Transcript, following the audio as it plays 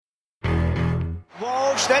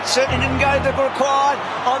That certainly didn't go the required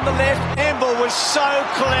on the left. Emble was so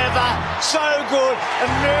clever, so good,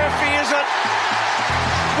 and Murphy is it.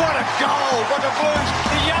 What a goal for the Blues,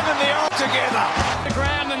 the young and the old together. The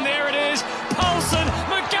ground, and there it is. Paulson,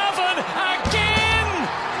 McGovern again.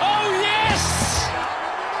 Oh yes!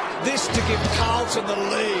 This to give Carlton the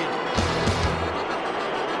lead.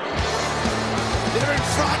 They're in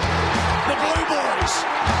front, the Blue Boys.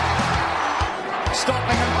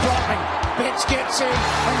 Stopping and dropping. Betts gets in,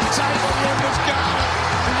 and the table members guard it.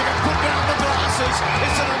 And you can put down the glasses.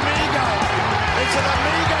 It's an amigo. It's an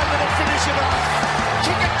amigo that'll finish it off.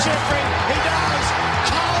 Kick it, Jeffrey. He does.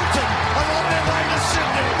 Carlton are on their way to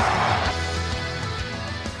Sydney.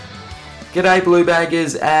 G'day Blue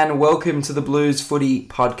Baggers and welcome to the Blues Footy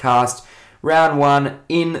Podcast. Round 1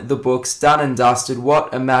 in the books, done and dusted.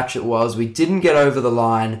 What a match it was. We didn't get over the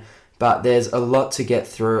line, but there's a lot to get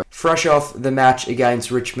through. Fresh off the match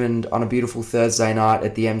against Richmond on a beautiful Thursday night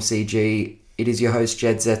at the MCG, it is your host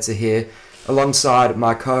Jed Zetzer here, alongside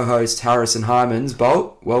my co-host Harrison Hymans.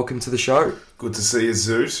 Bolt, welcome to the show. Good to see you,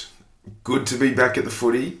 Zoot. Good to be back at the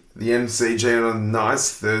footy, the MCG on a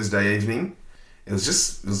nice Thursday evening. Let's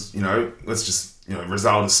just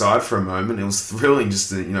result aside for a moment. It was thrilling just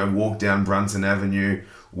to, walk down Brunton Avenue,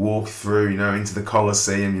 walk through, into the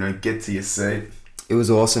Coliseum, get to your seat. It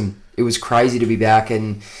was awesome. It was crazy to be back,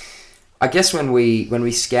 and I guess when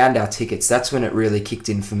we scanned our tickets, that's when it really kicked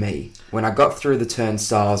in for me. When I got through the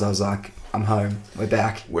turnstiles, I was like, I'm home. We're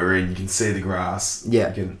back. We're in. You can see the grass.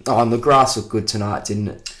 Yeah. And the grass looked good tonight, didn't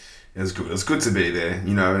it? It was good. It was good to be there,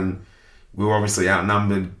 and we were obviously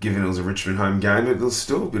outnumbered given it was a Richmond home game, but there was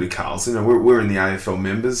still a bit of Carlton. We're in the AFL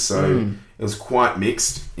members, so it was quite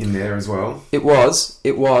mixed in there as well. It was.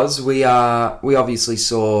 We obviously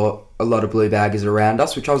saw a lot of blue baggers around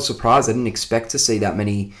us, which I was surprised. I didn't expect to see that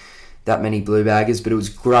many blue baggers, but it was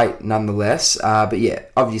great nonetheless. But yeah,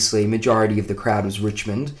 obviously majority of the crowd was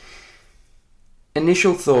Richmond.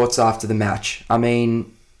 Initial thoughts after the match. I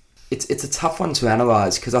mean, it's a tough one to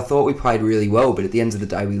analyse because I thought we played really well, but at the end of the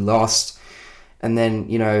day we lost. And then,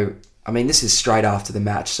 this is straight after the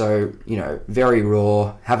match, so, very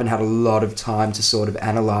raw. Haven't had a lot of time to sort of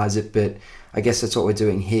analyse it, but I guess that's what we're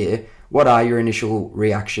doing here. What are your initial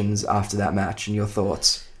reactions after that match and your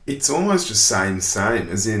thoughts? It's almost just same,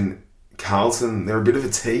 as in Carlton, they're a bit of a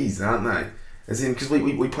tease, aren't they? As in, because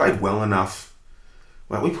we played well enough.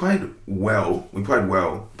 Well, we played well,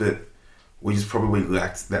 but we just probably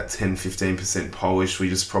lacked that 10-15% polish. We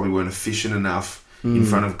just probably weren't efficient enough in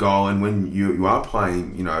front of goal. And when you are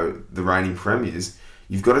playing, the reigning premiers,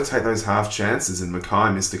 you've got to take those half chances. And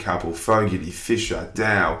Mackay missed a couple, Fogarty, Fisher,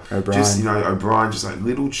 Dow, O'Brien. O'Brien, just like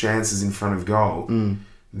little chances in front of goal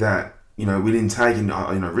that, we didn't take.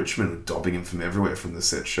 And, Richmond were dobbing him from everywhere from the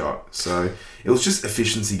set shot. So it was just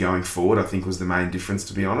efficiency going forward, I think, was the main difference,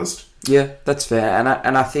 to be honest. Yeah, that's fair.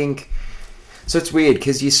 And I think... So it's weird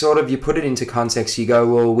because you put it into context. You go,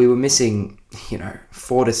 well, we were missing,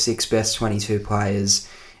 4 to 6 best 22 players,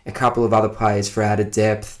 a couple of other players for added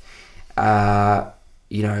depth.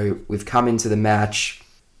 We've come into the match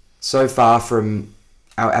so far from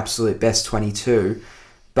our absolute best 22,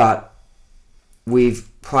 but we've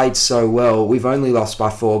played so well. We've only lost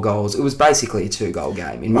by 4 goals. It was basically a 2-goal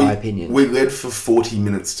game, in my opinion. We led for 40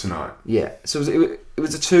 minutes tonight. Yeah, so it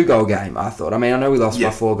was a 2-goal game, I thought. I mean, I know we lost by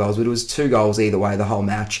 4 goals, but it was 2 goals either way the whole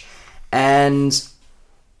match. And,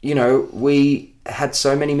 we had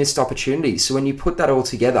so many missed opportunities. So when you put that all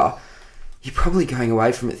together, you're probably going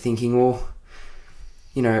away from it thinking, well,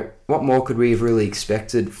 what more could we have really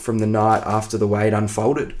expected from the night after the way it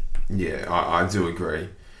unfolded? Yeah, I do agree.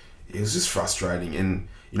 It was just frustrating. And,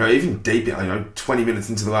 even deep, 20 minutes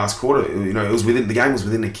into the last quarter, the game was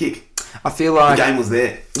within a kick. I feel like... The game was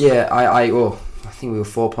there. Yeah, I think we were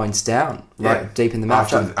 4 points down, deep in the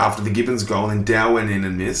match. After the Gibbons goal, and Dow went in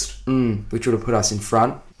and missed. Which would have put us in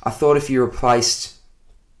front. I thought if you replaced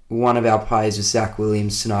one of our players with Zach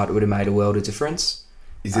Williams tonight, it would have made a world of difference.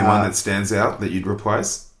 Is there one that stands out that you'd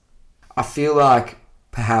replace? I feel like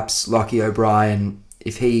perhaps Lockie O'Brien,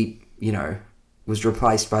 if he, was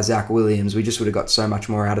replaced by Zach Williams, we just would have got so much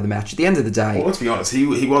more out of the match. At the end of the day... Well, let's be honest, he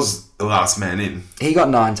was the last man in. He got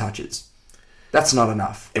 9 touches. That's not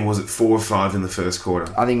enough. And was it 4 or 5 in the first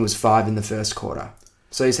quarter? I think it was 5 in the first quarter.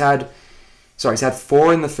 So he's had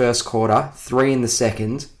 4 in the first quarter, 3 in the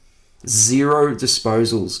second, 0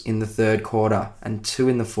 disposals in the third quarter, and 2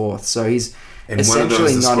 in the fourth. So he's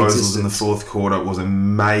essentially non-existent. And one of those disposals in the fourth quarter was a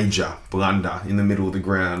major blunder in the middle of the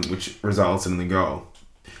ground, which resulted in the goal.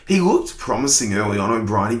 He looked promising early on,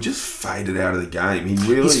 O'Brien. He just faded out of the game.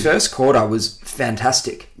 His first quarter was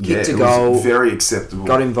fantastic. Kicked a goal. Was very acceptable.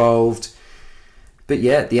 Got involved. But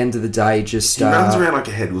yeah, at the end of the day, just... He runs around like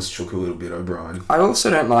a headless chook a little bit, O'Brien. I also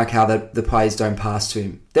don't like how the players don't pass to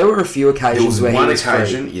him. There were a few occasions where he was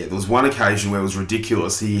free. Yeah, there was one occasion where it was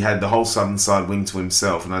ridiculous. He had the whole southern side wing to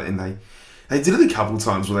himself, and they did it a couple of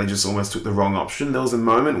times where they just almost took the wrong option. There was a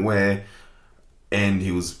moment where, and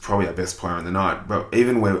he was probably our best player in the night, but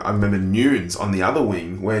even where I remember Nunes on the other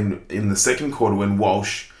wing, when in the second quarter when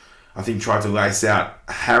Walsh, I think, tried to lace out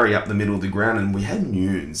Harry up the middle of the ground, and we had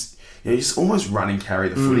Nunes... You just almost run and carry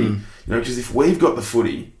the footy. Because if we've got the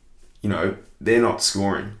footy, they're not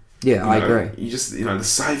scoring. Yeah, I agree. You just, the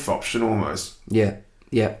safe option almost. Yeah.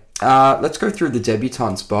 Let's go through the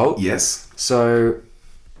debutants, Bolt. Yes. So,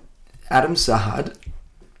 Adam Saad,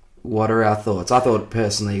 what are our thoughts? I thought,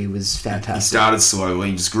 personally, he was fantastic. He started slowly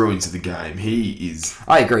and just grew into the game. He is...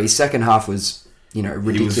 I agree. Second half was,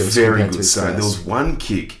 ridiculous. He was very good. So, there was one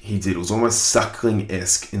kick he did. It was almost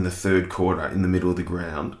Suckling-esque in the third quarter in the middle of the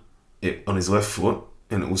ground. On his left foot,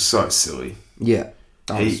 and it was so silly. Yeah,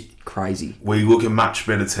 that was crazy. We look a much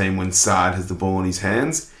better team when Saad has the ball in his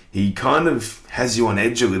hands. He kind of has you on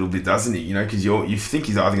edge a little bit, doesn't he? Because you think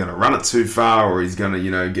he's either going to run it too far or he's going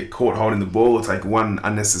to, get caught holding the ball or take one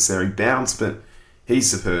unnecessary bounce. But he's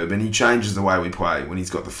superb, and he changes the way we play when he's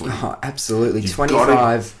got the footy. Oh, absolutely.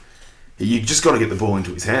 25. You just got to get the ball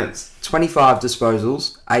into his hands. 25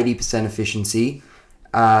 disposals, 80% efficiency.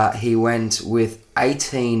 He went with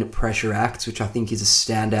 18 pressure acts, which I think is a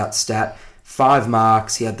standout stat. 5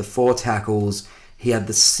 marks. He had the 4 tackles. He had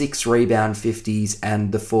the 6 rebound 50s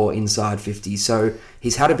and the 4 inside 50s. So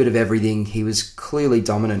he's had a bit of everything. He was clearly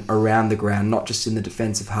dominant around the ground, not just in the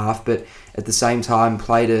defensive half, but at the same time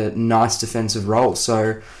played a nice defensive role.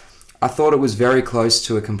 So I thought it was very close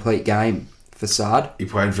to a complete game for Saad. He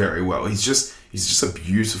played very well. He's just a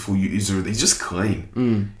beautiful user. He's just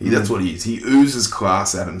clean. That's what he is. He oozes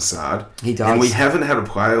class, Adam Saad. He does. And we haven't had a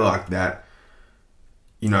player like that,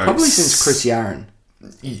 probably since Chris Yarran.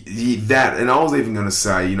 That, and I was even going to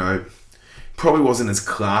say, probably wasn't as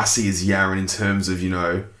classy as Yarran in terms of,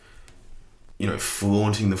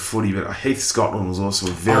 flaunting the footy, but Heath Scotland was also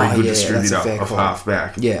a very good distributor of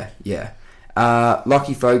half-back. Yeah.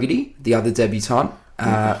 Lockie Fogarty, the other debutant,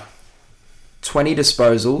 20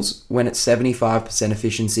 disposals, went at 75%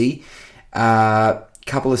 efficiency.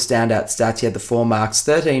 Couple of standout stats. He had the 4 marks,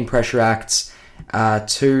 13 pressure acts,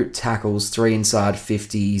 2 tackles, 3 inside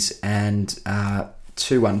 50s, and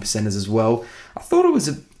 2 1%ers as well. I thought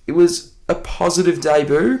it was a positive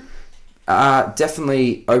debut.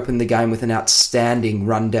 Definitely opened the game with an outstanding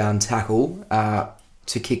rundown tackle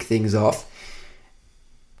to kick things off.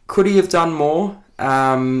 Could he have done more?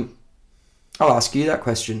 I'll ask you that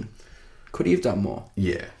question. Could he have done more?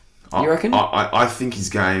 Yeah. You reckon? I think his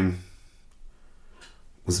game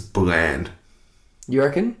was bland. You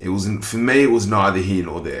reckon? For me, it was neither here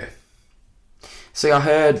nor there. See, I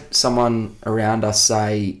heard someone around us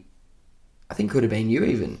say, I think it could have been you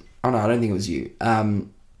even. Oh no, I don't think it was you.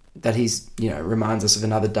 That he's, reminds us of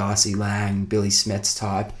another Darcy Lang, Billy Smets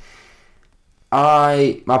type.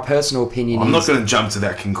 My personal opinion I'm not going to jump to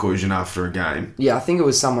that conclusion after a game. Yeah, I think it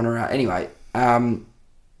was someone around. Anyway,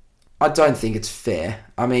 I don't think it's fair.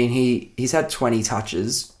 I mean, he's had 20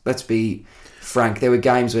 touches. Let's be frank. There were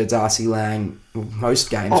games where Darcy Lang, most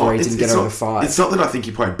games where he didn't get over 5. It's not that I think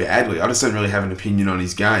he played badly. I just don't really have an opinion on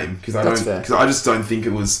his game because I just don't think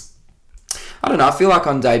it was. I don't know. I feel like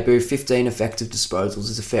on debut, 15 effective disposals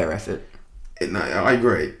is a fair effort. No, I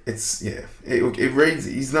agree. It reads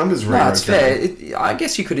his numbers. No, it's fair. I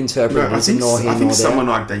guess you could interpret it as a nor here nor there. I think someone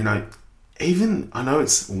like that, even I know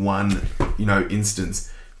it's one, instance.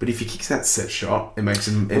 But if he kicks that set shot, it makes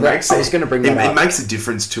him. I was going to bring that up. It makes a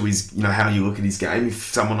difference to his, how you look at his game.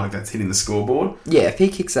 If someone like that's hitting the scoreboard, yeah. If he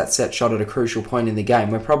kicks that set shot at a crucial point in the game,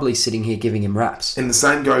 we're probably sitting here giving him raps. And the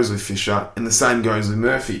same goes with Fisher, and the same goes with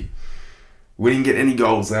Murphy. We didn't get any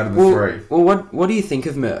goals out of the 3. Well, what do you think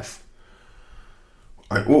of Murph?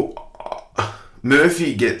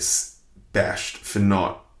 Murphy gets bashed for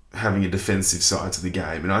not having a defensive side to the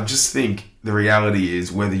game, and I just think the reality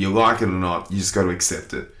is, whether you like it or not, you just got to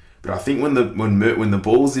accept it. But I think when the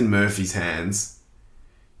ball's in Murphy's hands,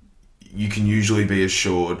 you can usually be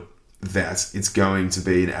assured that it's going to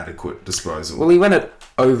be an adequate disposal. Well, he went at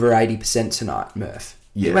over 80% tonight, Murph.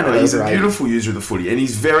 Yeah, he's a beautiful user of the footy, and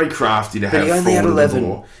he's very crafty to have. But he only had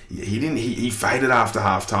 11. Yeah, he didn't. He faded after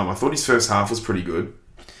half time. I thought his first half was pretty good.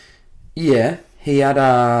 Yeah. He had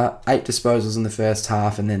 8 disposals in the first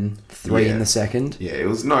half and then 3 in the second. Yeah, it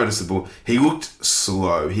was noticeable. He looked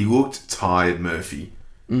slow. He looked tired, Murphy.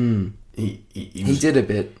 He did a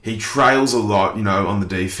bit. He trails a lot, on the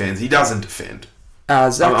defense. He doesn't defend.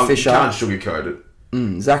 Zach Fisher. You can't sugarcoat it.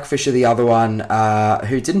 Zach Fisher, the other one,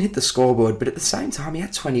 who didn't hit the scoreboard, but at the same time, he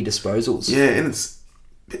had 20 disposals. Yeah, and it's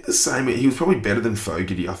a bit the same. He was probably better than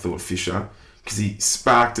Fogarty, I thought, Fisher, because he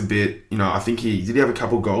sparked a bit. I think did he have a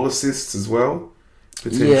couple goal assists as well?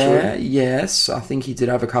 Potentially. Yeah, yes, I think he did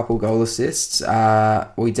have a couple goal assists. I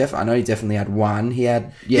know he definitely had one. He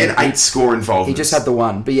had 8 score involvements. He just had the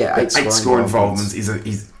one, but yeah, 8 score involvements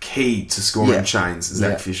is key to scoring chains,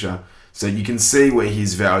 Zach Fisher. So you can see where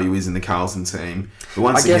his value is in the Carlton team.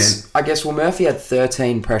 But I guess Murphy had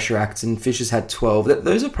 13 pressure acts and Fisher's had 12.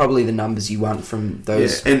 Those are probably the numbers you want from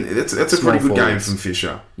those. Yeah, and that's a pretty good game from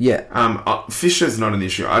Fisher. Yeah. Fisher's not an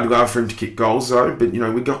issue. I'd go for him to kick goals though, but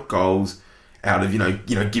we got goals out of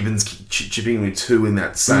Gibbons chipping with 2 in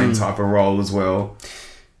that same type of role as well.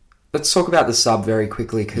 Let's talk about the sub very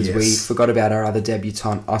quickly because we forgot about our other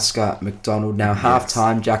debutant, Oscar McDonald. Now,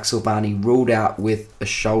 half-time, Jack Silvani ruled out with a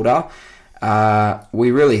shoulder.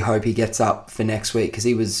 We really hope he gets up for next week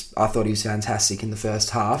because I thought he was fantastic in the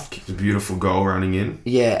first half. Kicked a beautiful goal running in.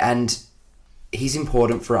 Yeah, and he's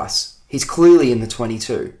important for us. He's clearly in the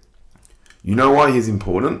 22. You know why he's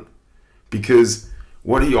important? Because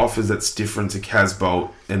what he offers that's different to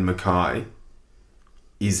Casbolt and Mackay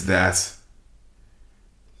is that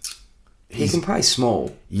he can play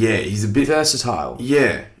small. Yeah, he's a bit versatile.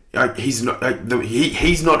 Yeah, he's not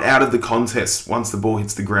he's not out of the contest once the ball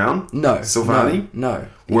hits the ground. No, Silvani. No,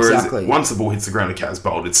 Whereas exactly. Once the ball hits the ground at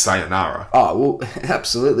Casbolt, it's sayonara. Oh well,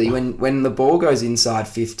 absolutely. When the ball goes inside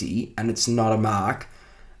 50 and it's not a mark,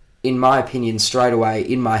 in my opinion, straight away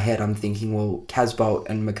in my head, I'm thinking, well, Casbolt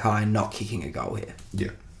and Mackay are not kicking a goal here.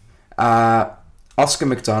 Yeah. Oscar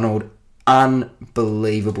McDonald,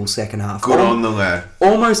 unbelievable second half. Good on the lad.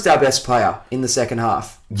 Almost our best player in the second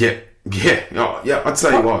half. Yeah. I'd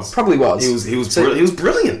say he was. Probably was. He was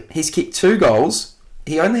brilliant. He's kicked 2 goals.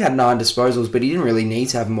 He only had 9 disposals, but he didn't really need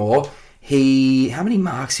to have more. How many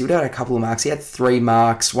marks? He would have had a couple of marks. He had 3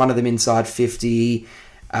 marks, one of them inside 50.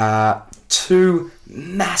 2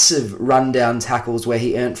 massive rundown tackles where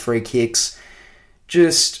he earned free kicks.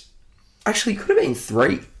 Actually, could have been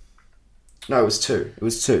 3. No, it was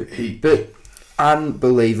 2. But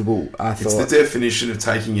unbelievable, I thought. It's the definition of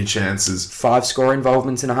taking your chances. 5 score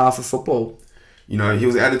involvements in a half of football. He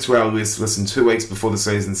was added to our list less than 2 weeks before the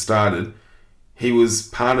season started. He was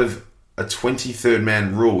part of a 23rd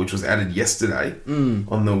man rule, which was added yesterday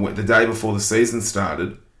on the day before the season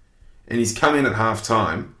started. And he's come in at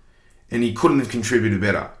half-time, and he couldn't have contributed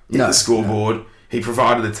better. Hit the scoreboard. No. He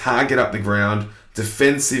provided a target up the ground,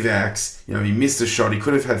 defensive acts. He missed a shot. He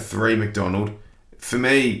could have had 3, McDonald. For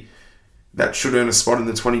me, that should earn a spot in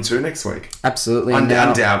the 22 next week. Absolutely.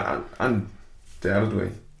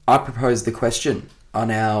 Undoubtedly. I proposed the question on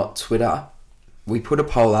our Twitter. We put a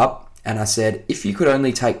poll up, and I said, if you could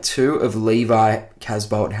only take 2 of Levi,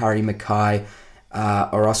 Casbolt, Harry Mackay,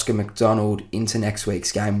 or Oscar McDonald into next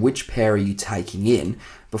week's game, which pair are you taking in?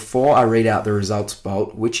 Before I read out the results,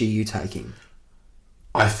 Bolt, which are you taking?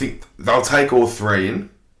 I think they'll take all 3 in,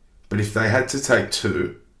 but if they had to take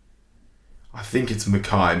 2, I think it's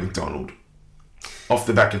Mackay and McDonald. Off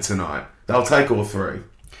the back of tonight. They'll take all 3.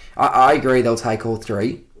 I agree they'll take all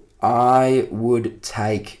 3. I would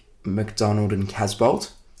take McDonald and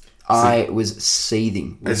Casbolt. I was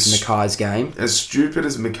seething with Mackay's game. As stupid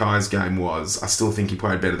as Mackay's game was, I still think he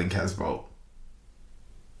played better than Casbolt.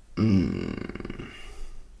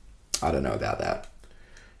 I don't know about that.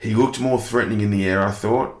 He looked more threatening in the air, I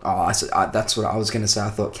thought. That's what I was going to say. I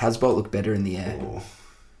thought Casbolt looked better in the air.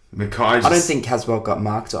 I don't think Casbolt got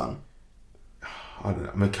marked on. I don't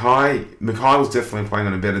know. Mackay was definitely playing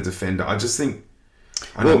on a better defender. I just think...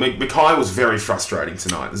 Mackay was very frustrating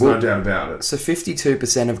tonight. There's no doubt about it. So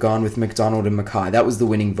 52% have gone with McDonald and Mackay. That was the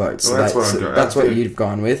winning vote. So that's what you've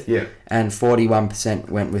gone with. Yeah. And 41%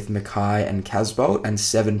 went with Mackay and Casbolt, and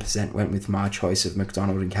 7% went with my choice of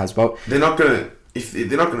McDonald and Casbolt. They're not going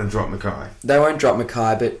to drop Mackay. They won't drop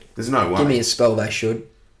Mackay, but there's no way. Give me a spell. They should.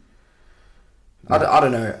 No. I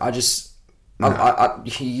don't know. I just I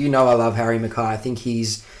love Harry Mackay. I think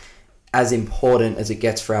he's as important as it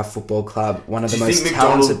gets for our football club. One of the most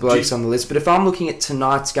talented blokes on the list. But if I'm looking at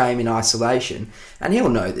tonight's game in isolation, and he'll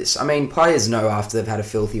know this. I mean, players know after they've had a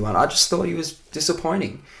filthy one. I just thought he was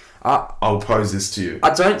disappointing. I'll pose this to you.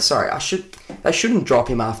 They shouldn't drop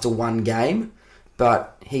him after one game,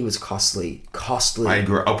 but he was costly. I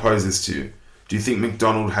agree. I'll pose this to you. Do you think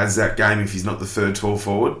McDonald has that game if he's not the third tall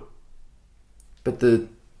forward? But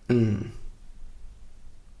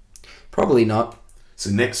probably not. So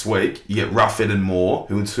next week, you get Ruffhead and Moore,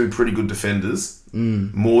 who are 2 pretty good defenders.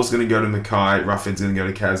 Moore's going to go to Mackay. Ruffhead's going to go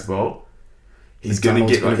to Casbolt. He's going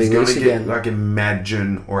to get like a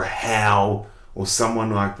Madgen or a Howe or someone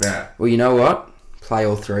like that. Well, you know what? play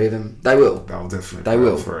all three of them. They will. They'll definitely They play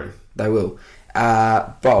will. all three. They will.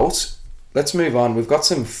 Bolt, let's move on. We've got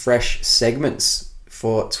some fresh segments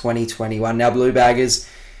for 2021. Now, Blue Baggers,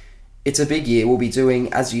 it's a big year. We'll be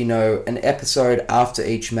doing, as you know, an episode after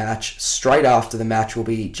each match. Straight after the match, we'll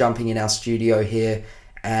be jumping in our studio here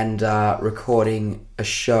and recording a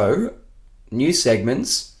show. New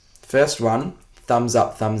segments. First one, thumbs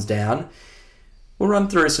up, thumbs down. We'll run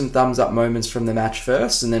through some thumbs up moments from the match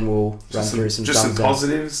first, and then we'll run through some thumbs down. Just some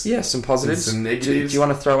positives? Yeah, some positives. And some negatives. Do you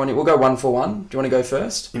want to throw on it? We'll go one for one. Do you want to go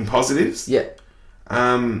first? In positives? Yeah.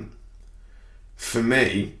 For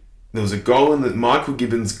me, there was a goal Michael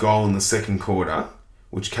Gibbons' goal in the second quarter,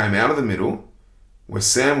 which came out of the middle, where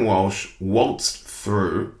Sam Walsh waltzed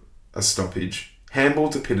through a stoppage, handball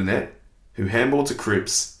to Pitternet, who handballed to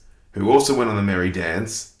Cripps, who also went on the merry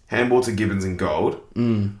dance, handball to Gibbons and Gold.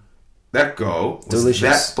 That goal was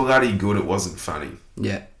delicious. That bloody good, it wasn't funny.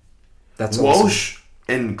 Yeah. That's Walsh awesome.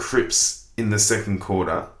 and Cripps in the second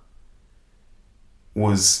quarter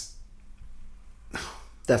was...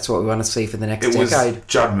 That's what we want to see for the next It decade. was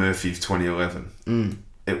Judd Murphy of 2011.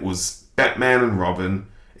 It was Batman and Robin.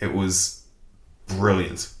 It was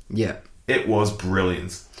brilliant. Yeah. It was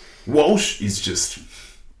brilliant. Walsh is just...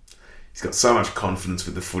 He's got so much confidence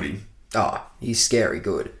with the footy. Oh, he's scary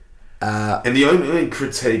good. And the only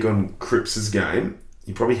critique on Cripps' game,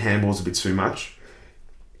 he probably handballs a bit too much.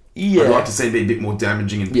 Yeah. I'd like to see him be a bit more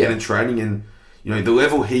damaging and penetrating. And, the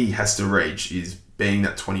level he has to reach is being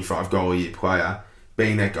that 25 goal a year player,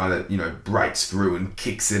 being that guy that, breaks through and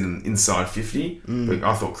kicks in inside 50. But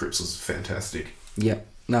I thought Cripps was fantastic. Yep.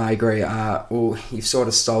 No, I agree. Well, you've sort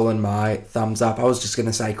of stolen my thumbs up. I was just going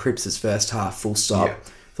to say Cripps' first half, full stop. Yeah.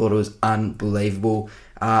 Thought it was unbelievable.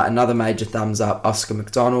 Another major thumbs up, Oscar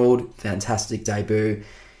McDonald. Fantastic debut.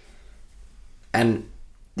 And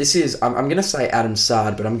this is, I'm going to say Adam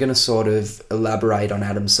Sard, but I'm going to sort of elaborate on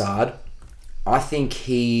Adam Sard. I think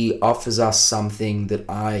he offers us something that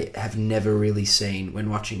I have never really seen when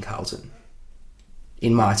watching Carlton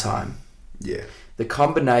in my time. Yeah. The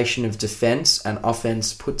combination of defence and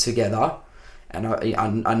offence put together, and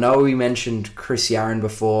I know we mentioned Chris Yarran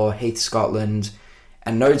before, Heath Scotland,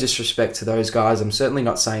 and no disrespect to those guys, I'm certainly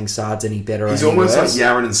not saying Sard's any better or He's any almost worse. like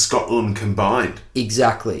Yarran and Scotland combined.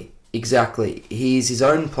 Exactly. He's his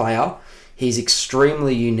own player. He's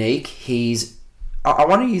extremely unique. I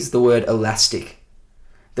want to use the word elastic.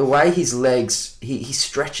 The way his legs, he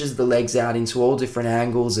stretches the legs out into all different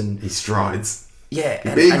angles and... He strides. Yeah.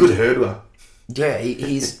 He'd be a good hurdler. Yeah,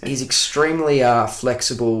 he's extremely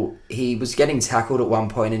flexible. He was getting tackled at one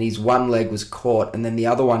point and his one leg was caught and then the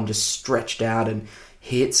other one just stretched out and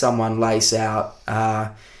hit someone lace out.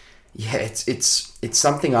 It's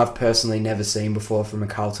something I've personally never seen before from a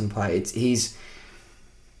Carlton player.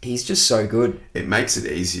 He's just so good. It makes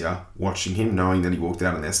it easier watching him, knowing that he walked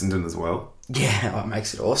out in Essendon as well. Yeah, it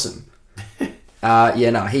makes it awesome.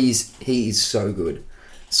 He's so good.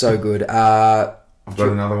 So good. I've got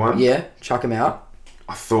another one. Yeah, chuck him out.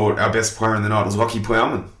 I thought our best player in the night was Lockie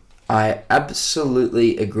Plowman. I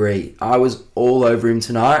absolutely agree. I was all over him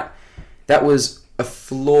tonight. That was a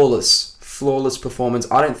flawless performance.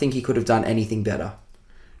 I don't think he could have done anything better.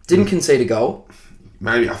 Didn't concede a goal.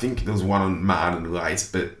 Maybe, I think there was one on Martin late,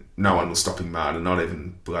 but no one was stopping Martin. Not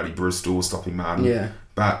even bloody Bristol was stopping Martin. Yeah.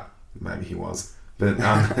 But maybe he was. But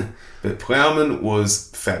but Plowman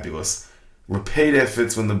was fabulous. Repeat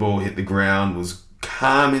efforts when the ball hit the ground, was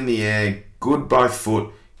calm in the air, good by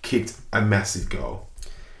foot, kicked a massive goal.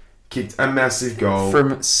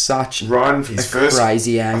 From such right for his first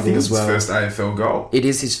crazy angle I think it was as well. his first AFL goal. It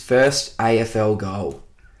is his first AFL goal.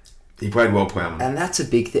 He played well, Plowman. And that's a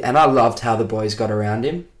big thing. And I loved how the boys got around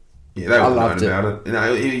him. Yeah, they were known about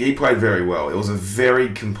it. He played very well. It was a very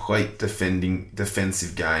complete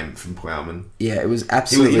defensive game from Plowman. Yeah, it was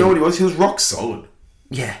absolutely... You know what he was? He was rock solid.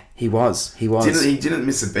 Yeah, he was. He didn't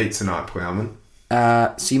miss a beat tonight, Plowman.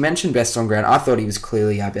 So you mentioned best on ground. I thought he was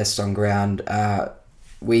clearly our best on ground.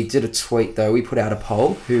 We did a tweet though. We put out a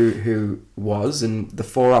poll who was, and the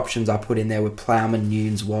four options I put in there were Plowman,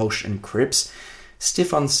 Nunes, Walsh, and Cripps.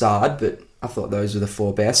 Stiff on Sard, but I thought those were the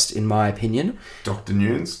four best in my opinion. Dr.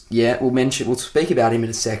 Nunes. Yeah, we'll speak about him in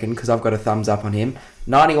a second because I've got a thumbs up on him.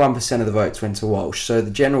 91% of the votes went to Walsh. So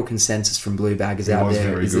the general consensus from Blue Baggers out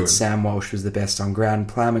there is that Sam Walsh was the best on ground.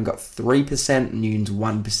 Plowman got 3%, Nunes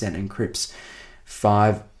 1%, and Cripps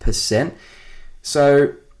 5%.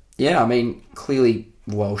 So yeah, I mean clearly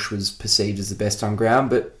Walsh was perceived as the best on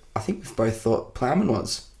ground, but I think we've both thought Plowman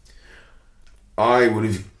was. I would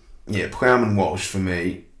have, Plowman Walsh for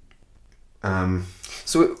me.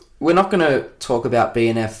 So we're not going to talk about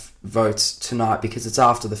BNF votes tonight because it's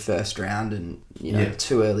after the first round and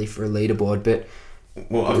too early for a leaderboard. But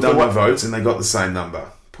Well, I've done my votes and they got the same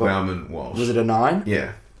number. Plowman, Walsh. Was it a 9?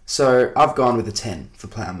 Yeah. So I've gone with a 10 for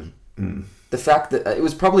Plowman. The fact that it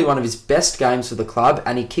was probably one of his best games for the club,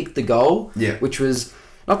 and he kicked the goal, which was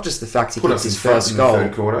not just the fact he kicked his first goal,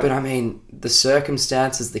 but I mean the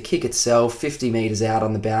circumstances, the kick itself, 50 metres out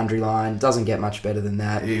on the boundary line, doesn't get much better than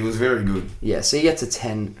that. He was very good. Yeah, so he gets a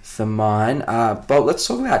 10 for mine. But let's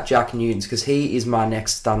talk about Jack Newnes, because he is my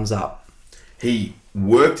next thumbs up. He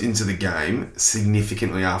worked into the game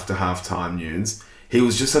significantly after half-time, Newnes. He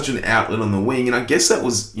was just such an outlet on the wing, and I guess that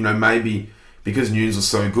was, maybe because Newnes was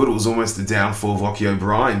so good, it was almost the downfall of Lockie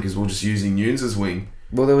O'Brien, because we were just using Newnes as wing.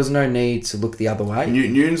 Well, there was no need to look the other way.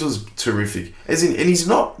 Newnes was terrific. And he's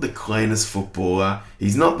not the cleanest footballer.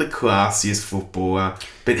 He's not the classiest footballer.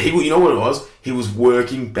 But you know what it was? He was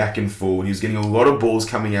working back and forward. He was getting a lot of balls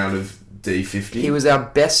coming out of D50. He was our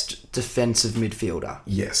best defensive midfielder.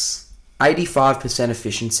 Yes. 85%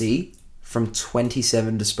 efficiency from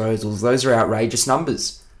 27 disposals. Those are outrageous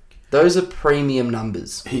numbers. Those are premium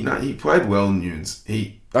numbers. He played well, Newnes.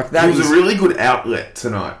 He was a really good outlet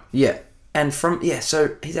tonight. Yeah. And so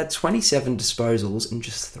he's had 27 disposals and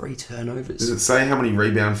just 3 turnovers. Does it say how many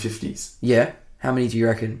rebound 50s? Yeah. How many do you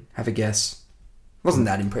reckon? Have a guess. Wasn't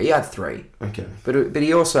that impressive? He had 3. Okay. But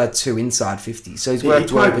he also had 2 inside 50s. So he's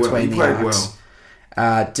worked well between the arcs.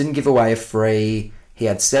 Didn't give away a free. He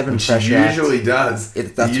had 7 pressure. He usually does. He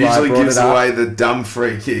usually gives away the dumb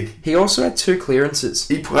free kick. He also had 2 clearances.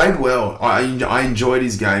 He played well. I enjoyed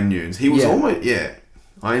his game, Newnes. He was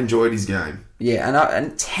I enjoyed his game. Yeah,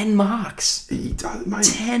 and 10 marks. He does, mate.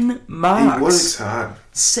 10 marks. He works hard.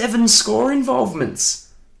 7 score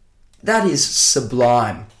involvements. That is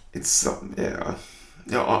sublime. I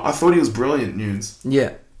thought he was brilliant, Newnes.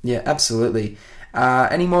 Yeah, absolutely.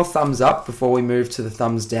 Any more thumbs up before we move to the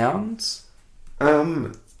thumbs downs?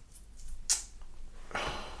 I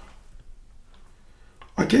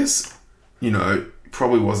guess,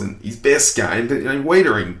 probably wasn't his best game, but,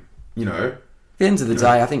 Wiedering, At the end of the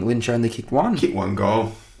day, I think Lynch only kicked 1. Kicked 1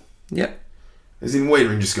 goal. Yep. As in,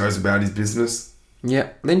 Wiedering just goes about his business. Yeah.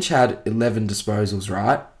 Lynch had 11 disposals,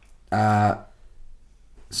 right?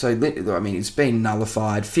 It's been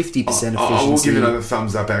nullified. 50% efficiency. I will give another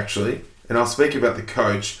thumbs up, actually. And I'll speak about the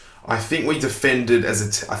coach. I think we defended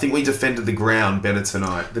the ground better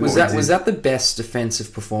tonight. Was that the best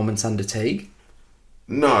defensive performance under Teague?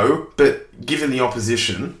 No, but given the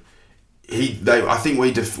opposition, I think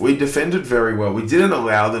we defended very well. We didn't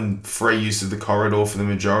allow them free use of the corridor for the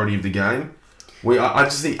majority of the game. I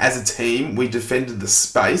just think as a team we defended the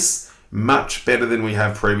space much better than we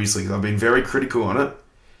have previously. I've been very critical on it.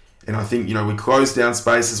 And I think, we closed down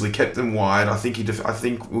spaces, we kept them wide. I think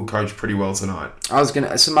we'll coach pretty well tonight.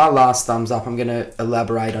 So my last thumbs up, I'm going to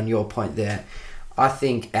elaborate on your point there. I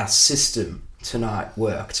think our system tonight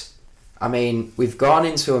worked. I mean, we've gone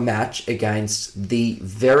into a match against the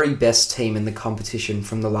very best team in the competition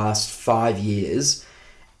from the last 5 years,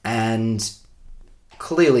 and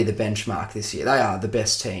clearly the benchmark this year. They are the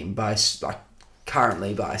best team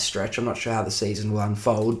currently by a stretch. I'm not sure how the season will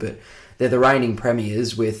unfold, but they're the reigning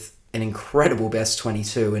premiers with an incredible best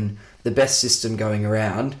 22 and the best system going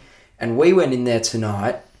around. And we went in there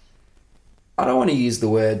tonight, I don't want to use the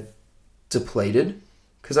word depleted,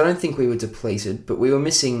 because I don't think we were depleted, but we were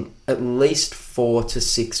missing at least 4 to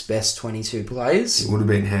 6 best 22 players. It would have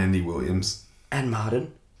been handy Williams. And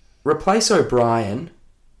Martin. Replace O'Brien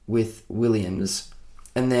with Williams,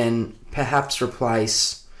 and then perhaps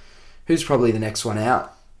replace... Who's probably the next one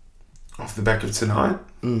out? Off the back of tonight?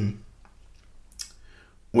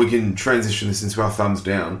 We can transition this into our thumbs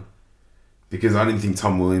down, because I didn't think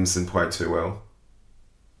Tom Williamson played too well.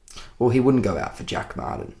 Well, he wouldn't go out for Jack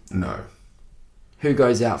Martin. No. Who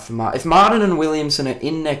goes out for Martin? If Martin and Williamson are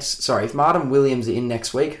in if Martin and Williams are in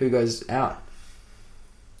next week, who goes out?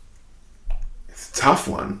 It's a tough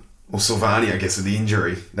one. Well, Silvani, I guess, with the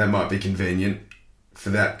injury. That might be convenient for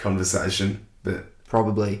that conversation, but...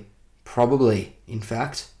 Probably, in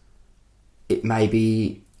fact. It may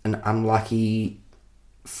be an unlucky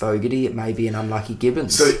Fogarty, it may be an unlucky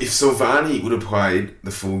Gibbons. So if Silvani would have played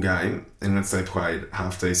the full game, and let's say played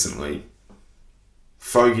half decently,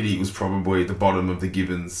 Fogarty was probably at the bottom of the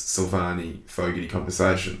Gibbons-Silvani-Fogarty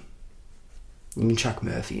conversation. You can chuck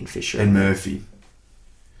Murphy and Fisher. And Murphy.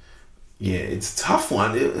 Yeah, it's a tough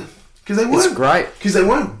one. It's great. Because they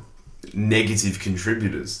weren't negative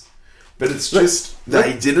contributors. But it's just,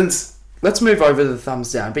 they didn't... Let's move over to the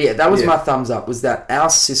thumbs down. But yeah, that was my thumbs up, was that our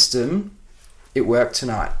system, it worked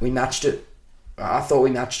tonight. We matched it. I thought we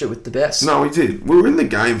matched it with the best. No, we did. We were in the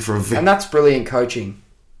game for a... And that's brilliant coaching.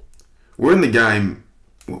 We're in the game...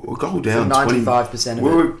 We're goal down. 95% of it. We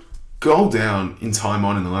were goal down in time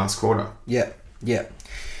on in the last quarter. Yeah. Yeah.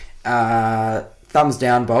 Thumbs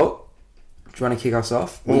down, Bolt. Do you want to kick us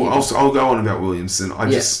off? Well, I'll go on about Williamson.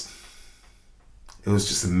 It was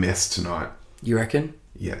just a mess tonight. You reckon?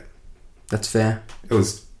 Yeah. That's fair. It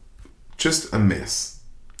was just a mess.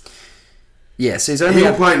 Yeah, so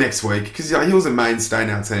he'll play next week because he was a mainstay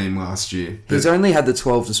in our team last year. He's only had the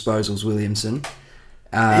 12 disposals, Williamson.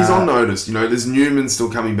 He's on notice. There's Newman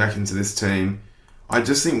still coming back into this team. I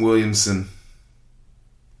just think Williamson...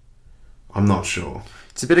 I'm not sure.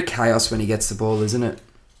 It's a bit of chaos when he gets the ball, isn't it?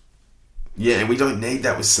 Yeah, and we don't need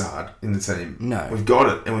that with Sard in the team. No. We've got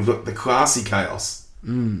it, and we've got the classy chaos.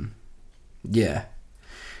 Yeah.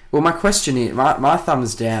 Well, my question is... My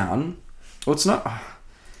thumbs down... Well, it's not...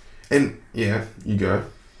 And, yeah, you go.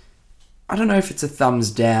 I don't know if it's a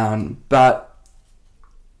thumbs down, but...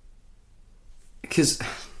 Because...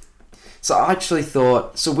 So I actually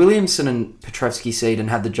thought... So Williamson and Petrevski-Seedon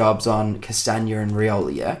had the jobs on Castagna and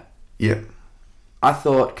Rioli, yeah? Yeah. I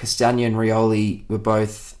thought Castagna and Rioli were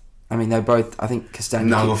both... I mean, they're both... I think Castagna...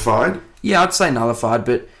 Nullified? Yeah, I'd say nullified,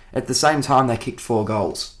 but at the same time, they kicked 4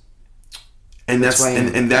 goals. And that's the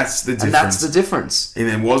difference. And that's the difference. And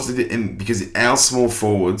then and because our small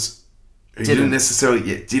forwards who didn't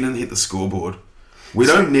necessarily didn't hit the scoreboard. We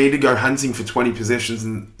don't need to go hunting for 20 possessions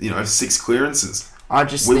and 6 clearances. I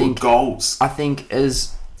just think goals. I think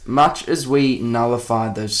as much as we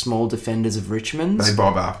nullified those small defenders of Richmond's, they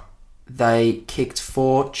bob up. They kicked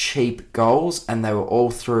 4 cheap goals, and they were all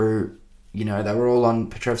through. They were all on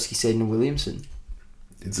Petrevski-Seedon and Williamson.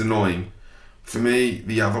 It's annoying. For me,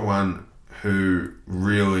 the other one who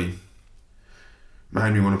really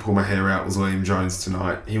made me want to pull my hair out was Liam Jones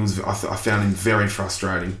tonight. I found him very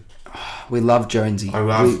frustrating. We love Jonesy. I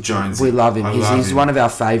love Jonesy. We love him. He's one of our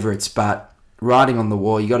favourites, but writing on the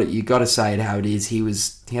wall, you got to say it how it is. He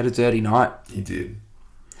had a dirty night. He did.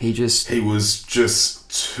 He was just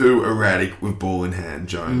too erratic with ball in hand,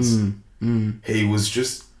 Jones. He was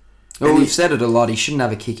just... Well, we've said it a lot. He shouldn't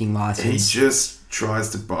have a kicking licence. He just tries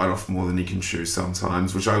to bite off more than he can chew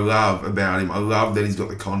sometimes, which I love about him. I love that he's got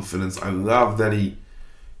the confidence. I love that he,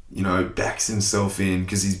 backs himself in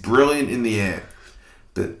because he's brilliant in the air.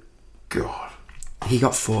 But, God. He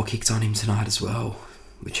got 4 kicks on him tonight as well,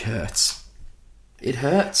 which hurts. It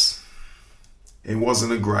hurts. It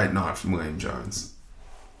wasn't a great night from Liam Jones.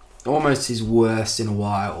 Almost his worst in a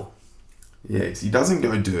while. Yes, he doesn't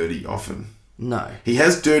go dirty often. No. He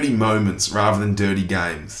has dirty moments rather than dirty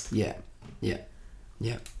games. Yeah.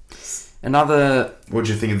 Another... What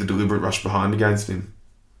do you think of the deliberate rush behind against him?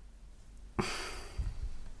 I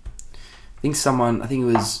think it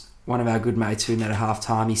was one of our good mates who met at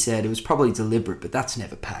half-time, he said it was probably deliberate, but that's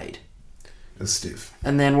never paid. That's stiff.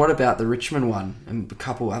 And then what about the Richmond one? And a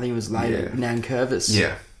couple, I think it was later, Nankervis.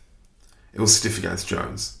 Yeah. It was stiff against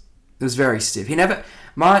Jones. It was very stiff. He never...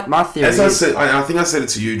 My theory As I said, I think I said it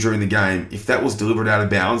to you during the game, if that was deliberate out of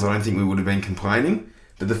bounds, I don't think we would have been complaining.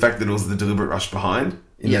 But the fact that it was the deliberate rush behind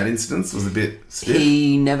in that instance was a bit stiff.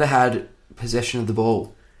 He never had possession of the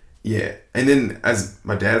ball. Yeah. And then, as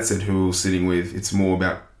my dad said, who we were sitting with, it's more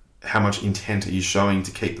about how much intent are you showing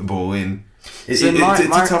to keep the ball in. It's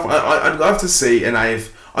tough. I'd love to see an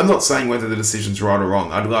AF... I'm not saying whether the decision's right or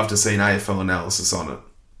wrong. I'd love to see an AFL analysis on it.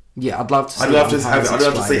 Yeah, I'd love to see... I'd love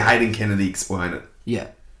to see Hayden Kennedy explain it. Yeah,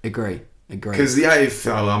 agree. Because the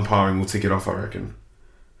AFL umpiring will tick it off, I reckon.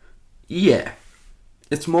 Yeah.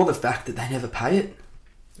 It's more the fact that they never pay it.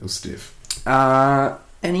 It was stiff.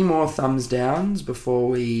 Any more thumbs downs before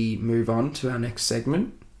we move on to our next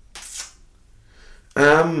segment?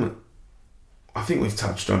 I think we've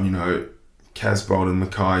touched on, Casbolt and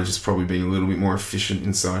Mackay just probably being a little bit more efficient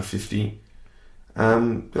inside 50.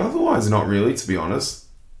 But otherwise, not really, to be honest.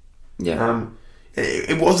 Yeah.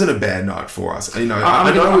 It wasn't a bad night for us. I know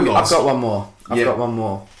we lost. I've got one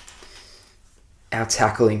more. Our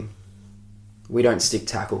tackling. We don't stick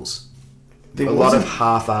tackles. A lot of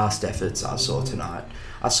half-assed efforts I saw tonight.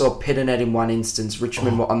 I saw Pitternet in one instance.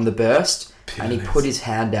 Richmond were on the burst, and he put his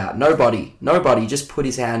hand out. Nobody just put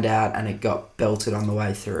his hand out, and it got belted on the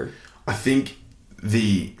way through. I think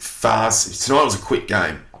tonight was a quick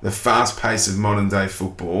game. The fast pace of modern day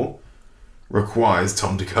football requires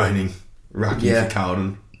Tom de Koning rucking for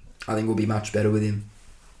Carlton. I think we'll be much better with him.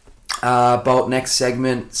 Bolt, next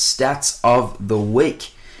segment, stats of the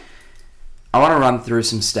week. I want to run through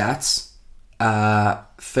some stats.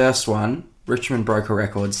 First one, Richmond broke a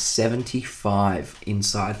record 75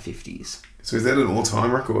 inside 50s. So is that an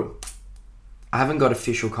all-time record? I haven't got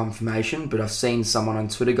official confirmation, but I've seen someone on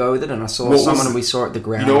Twitter go with it, and I saw someone and we saw it at the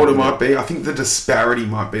ground. You know what it might be? I think the disparity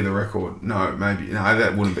might be the record. No, maybe. No,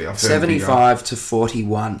 that wouldn't be. 75 to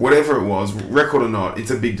 41. Whatever it was, record or not,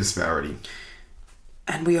 it's a big disparity.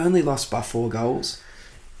 And we only lost by 4 goals.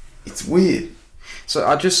 It's weird. So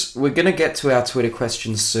we're going to get to our Twitter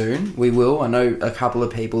questions soon. We will. I know a couple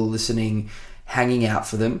of people listening hanging out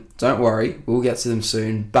for them. Don't worry. We'll get to them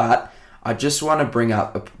soon. But I just want to bring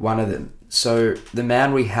up one of them. So the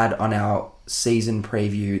man we had on our season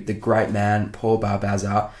preview, the great man, Paul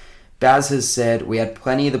Barbaza, Baz has said, we had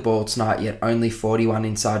plenty of the ball tonight, yet only 41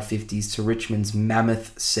 inside 50s to Richmond's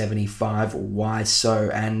mammoth 75. Why so?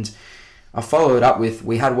 And I follow it up with,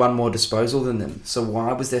 we had one more disposal than them. So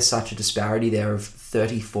why was there such a disparity there of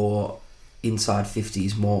 34 inside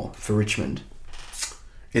 50s more for Richmond?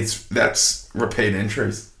 That's repeat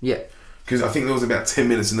entries. Yeah. Because I think there was about 10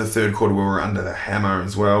 minutes in the third quarter where we were under the hammer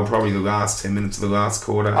as well. Probably the last 10 minutes of the last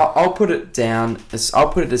quarter. I'll put it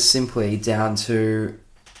as simply down to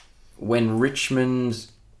when Richmond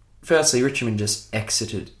just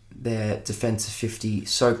exited their defensive 50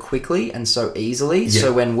 so quickly and so easily. Yeah.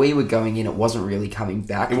 So when we were going in, it wasn't really coming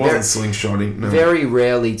back. It wasn't slingshotting. No. Very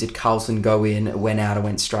rarely did Carlton go in, went out, and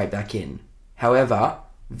went straight back in. However,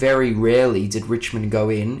 very rarely did Richmond go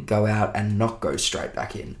in, go out, and not go straight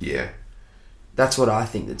back in. Yeah. That's what I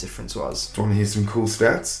think the difference was. Do you want to hear some cool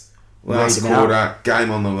stats? Last quarter, game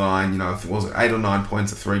on the line, it was 8 or 9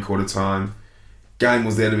 points at 3/4 time. Game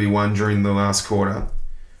was there to be won during the last quarter.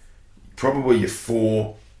 Probably your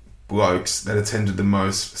 4 blokes that attended the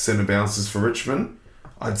most centre bounces for Richmond.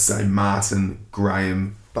 I'd say Martin,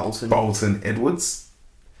 Graham, Bolton, Edwards.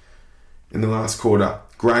 In the last quarter,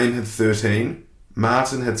 Graham had 13,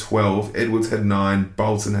 Martin had 12, Edwards had 9,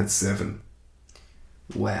 Bolton had 7.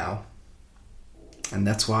 Wow. And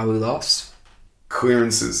that's why we lost.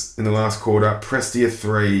 Clearances in the last quarter, Prestia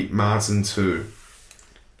 3, Martin 2.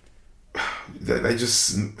 They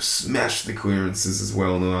just smashed the clearances as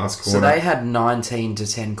well in the last quarter. So they had 19 to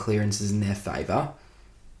 10 clearances in their favour.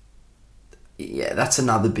 Yeah, that's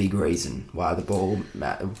another big reason why the ball,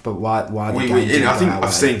 but why the game didn't I think go our way.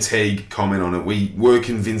 I've seen Teague comment on it. We were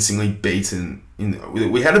convincingly beaten.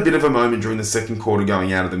 We had a bit of a moment during the second quarter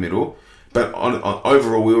going out of the middle, but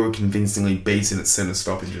overall we were convincingly beaten at centre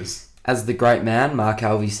stoppages. As the great man Mark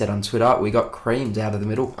Alvey said on Twitter, we got creamed out of the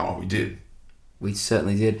middle. Oh, we did. We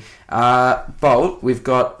certainly did. Bolt, we've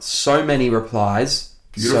got so many replies.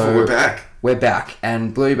 Beautiful, so we're back. We're back.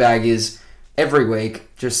 And Blue Bag is every week.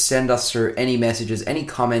 Just send us through any messages, any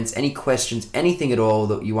comments, any questions, anything at all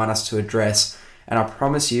that you want us to address. And I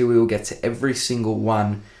promise you we will get to every single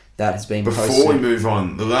one that has been posted. Before we move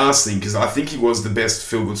on, the last thing, because I think he was the best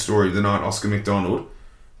feel-good story of the night, Oscar McDonald.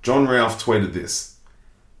 John Ralph tweeted this.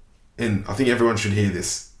 And I think everyone should hear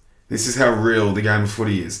this. This is how real the game of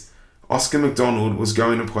footy is. Oscar McDonald was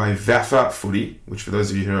going to play VAFA footy, which for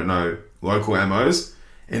those of you who don't know, local ammos,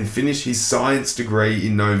 and finish his science degree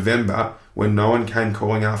in November when no one came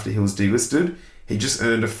calling after he was delisted. He just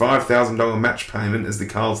earned a $5,000 match payment as the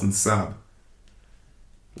Carlton sub.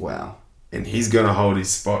 Wow. And he's going to hold his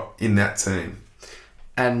spot in that team.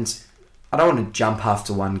 And I don't want to jump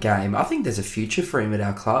after one game. I think there's a future for him at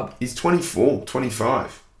our club. He's 24,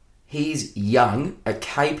 25. He's young, a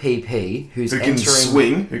KPP who can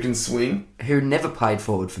swing, who never played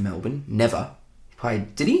forward for Melbourne. Never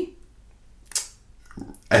played. Did he?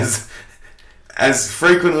 As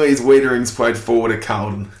frequently as Wiedering's played forward at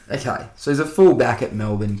Carlton. Okay, so he's a full back at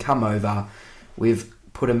Melbourne. Come over. We've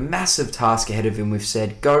put a massive task ahead of him. We've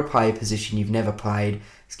said, go play a position you've never played.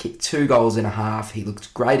 He's kicked 2 goals in a half. He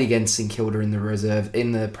looked great against St Kilda in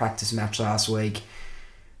the practice match last week.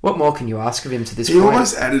 What more can you ask of him to this point? He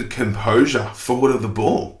almost added composure forward of the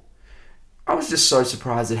ball. I was just so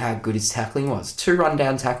surprised at how good his tackling was. 2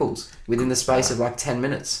 rundown tackles within the space of like 10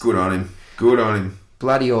 minutes. Good on him.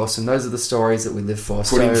 Bloody awesome. Those are the stories that we live for.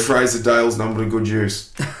 Putting Fraser Dale's number to good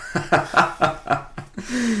use.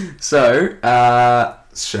 So,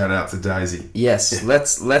 shout out to Daisy. Yes,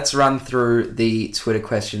 let's run through the Twitter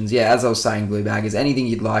questions. Yeah, as I was saying, Blue Baggers, anything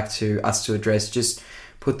you'd like us to address, just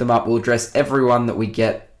put them up. We'll address everyone that we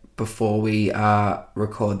get before we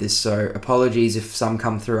record this. So apologies if some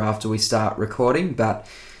come through after we start recording, but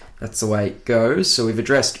that's the way it goes. So we've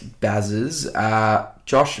addressed Baz's.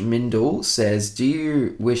 Josh Mindle says, do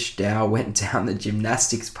you wish Dow went down the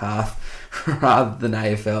gymnastics path rather than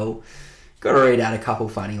AFL? Got to read out a couple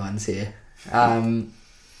funny ones here. Yeah.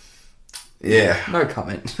 No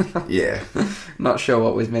comment. Yeah. Not sure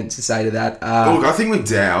what was meant to say to that. Look, I think with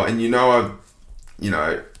Dow, and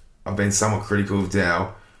I've been somewhat critical of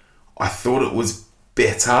Dow. I thought it was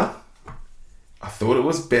better.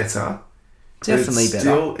 Definitely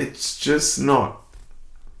better. It's just not.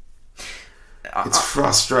 It's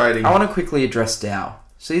frustrating. I want to quickly address Dow.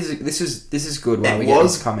 So this is good while we get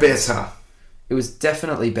these comments. It was better. It was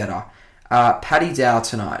definitely better. Paddy Dow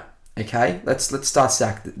tonight, Okay, let's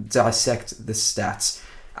dissect the stats.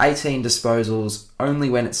 18 disposals, only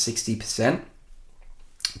went at 60%.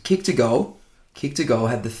 Kick to goal,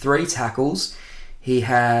 had the 3 tackles. He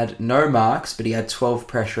had no marks, but he had 12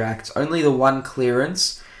 pressure acts. Only the 1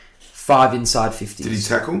 clearance, 5 inside 50s. Did he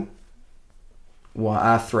tackle?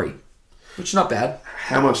 3, which is not bad.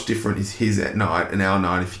 How much different is his at night and our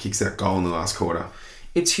night if he kicks that goal in the last quarter?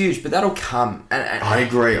 It's huge, but that'll come. And I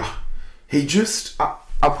agree. He just...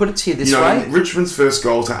 I'll put it to you this way. Richmond's first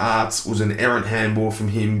goal to Arts was an errant handball from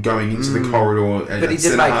him going into the corridor. But he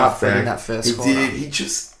did make up for it in that first quarter. He did. He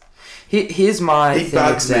just... Here's my He thing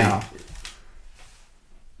bugs me. now.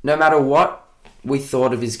 No matter what we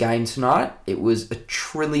thought of his game tonight, it was a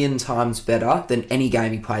trillion times better than any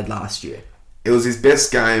game he played last year. It was his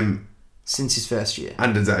best game... Since his first year.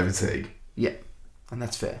 Under David Teague. Yeah. And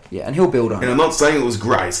that's fair. Yeah, and he'll build on And it. I'm not saying it was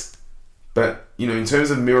great, but, in terms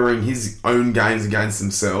of mirroring his own games against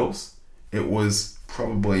themselves, it was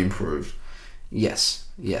probably improved. Yes,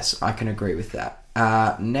 I can agree with that.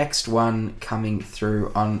 Next one coming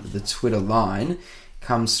through on the Twitter line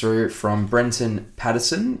comes through from Brenton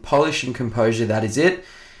Patterson. Polish and composure, that is it.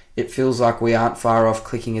 It feels like we aren't far off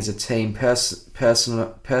clicking as a team.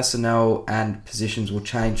 Personnel and positions will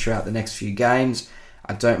change throughout the next few games.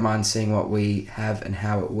 I don't mind seeing what we have and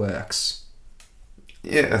how it works.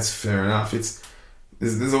 Yeah, that's fair enough.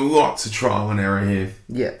 There's a lot to trial and error here.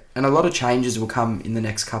 Yeah, and a lot of changes will come in the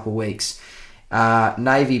next couple of weeks.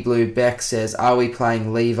 Navy Blue Beck says, are we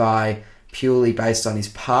playing Levi purely based on his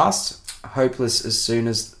past? Hopeless as soon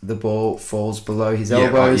as the ball falls below his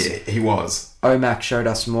elbows. Yeah, he was. Omac showed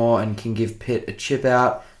us more and can give Pitt a chip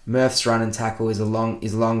out. Murph's run and tackle is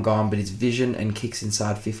long gone, but his vision and kicks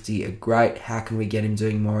inside 50 are great. How can we get him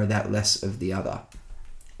doing more of that, less of the other?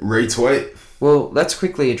 Retweet. Well, let's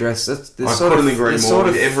quickly address this. I couldn't agree more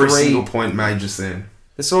with every single point made just then.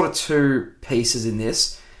 There's sort of 2 pieces in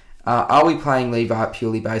this. Are we playing Levi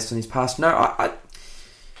purely based on his past? No, I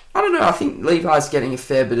don't know. I think Levi's getting a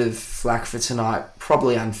fair bit of flack for tonight,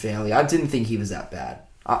 probably unfairly. I didn't think he was that bad.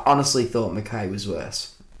 I honestly thought McKay was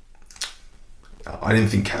worse. I didn't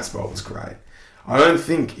think Casbolt was great. I don't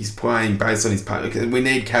think he's playing based on his past. We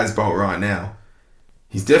need Casbolt right now.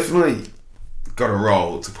 He's definitely got a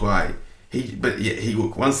role to play.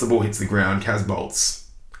 Look, once the ball hits the ground, Casbolt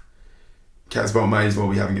may as well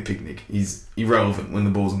be having a picnic. He's irrelevant when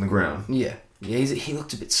the ball's on the ground. Yeah, he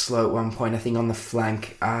looked a bit slow at one point. I think on the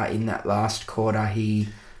flank in that last quarter, he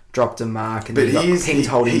dropped a mark and he got pinged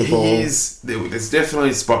holding the ball. There's definitely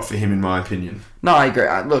a spot for him, in my opinion. No, I agree.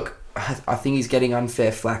 Look, I think he's getting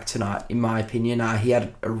unfair flack tonight, in my opinion. He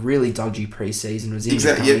had a really dodgy pre-season, was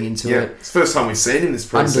injured coming into it. It's the first time we've seen him this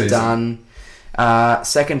pre-season. Underdone.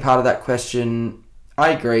 Second part of that question,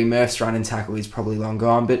 I agree, Murph's run and tackle is probably long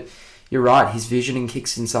gone, but you're right, his vision and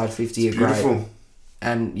kicks inside 50 are beautiful. Great.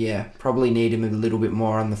 And yeah, probably need him a little bit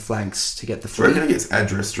more on the flanks to get the footy. Do you reckon he gets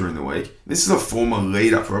addressed during the week? This is a former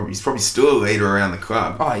leader. He's probably still a leader around the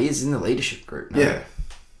club. Oh, he is in the leadership group. No? Yeah.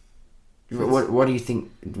 What do you think?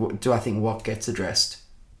 Do I think Watt gets addressed?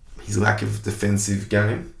 His lack of defensive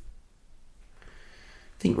game.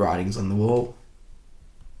 I think writing's on the wall.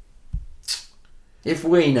 If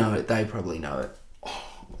we know it, they probably know it.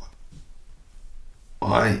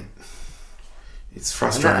 It's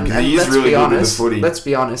frustrating because he is really good with the footy. Let's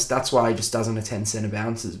be honest, that's why he just doesn't attend centre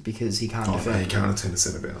bounces, because he can't defend. He can't attend a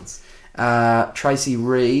centre bounce. Tracy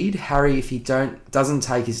Reed, Harry, if he doesn't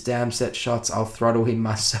take his damn set shots, I'll throttle him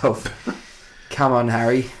myself. Come on,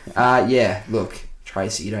 Harry. Yeah, look,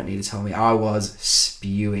 Tracy, you don't need to tell me. I was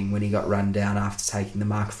spewing when he got run down after taking the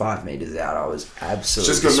mark 5 metres out. I was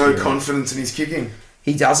absolutely He's just got spewing. no confidence in his kicking.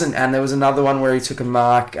 He doesn't, and there was another one where he took a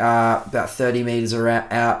mark about 30 metres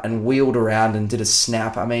out and wheeled around and did a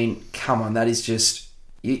snap. I mean, come on, that is just...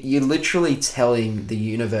 You're literally telling the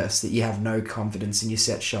universe that you have no confidence in your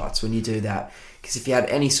set shots when you do that. Because if you had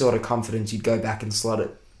any sort of confidence, you'd go back and slot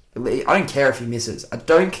it. I don't care if he misses. I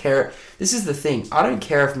don't care. This is the thing. I don't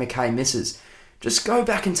care if McKay misses. Just go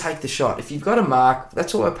back and take the shot. If you've got a mark,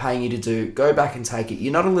 that's what we're paying you to do. Go back and take it.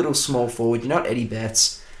 You're not a little small forward. You're not Eddie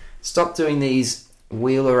Betts. Stop doing these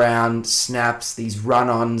wheel around snaps, these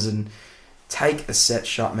run-ons, and take a set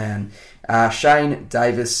shot, man. Shane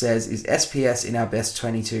Davis says, is SPS in our best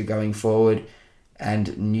 22 going forward?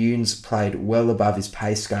 And Nunes played well above his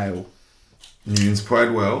pay scale. Nunes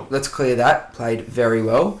played well. Let's clear that. Played very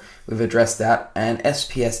well. We've addressed that. And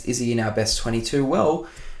SPS, is he in our best 22? Well,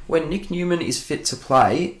 when Nick Newman is fit to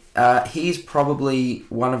play, he's probably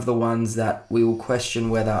one of the ones that we will question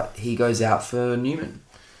whether he goes out for Newman.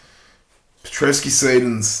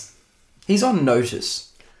 Petrovski-Sedens. He's on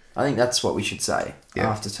notice. I think that's what we should say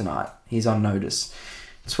after tonight. He's on notice.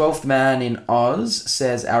 12th man in Oz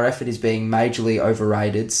says our effort is being majorly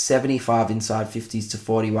overrated. 75 inside 50s to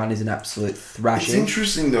 41 is an absolute thrashing. It's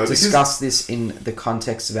interesting though. Discuss this in the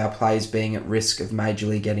context of our players being at risk of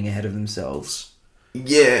majorly getting ahead of themselves.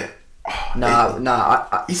 Yeah.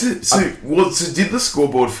 Is it so? So did the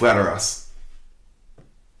scoreboard flatter us?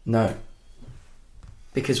 No.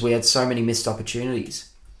 Because we had so many missed opportunities.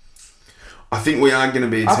 I think we are going to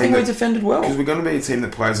be a team. I think we defended well. Because we're going to be a team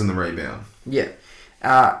that plays on the rebound. Yeah.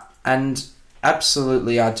 And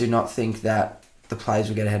absolutely, I do not think that the players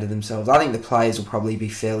will get ahead of themselves. I think the players will probably be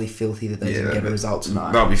fairly filthy that they didn't get a result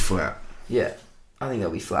tonight. They'll be flat. Yeah. I think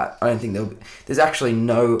they'll be flat. I don't think they'll be... There's actually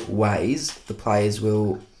no ways the players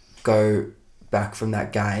will go back from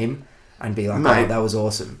that game and be like, mate, oh, that was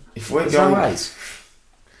awesome. There's no ways.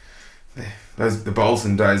 The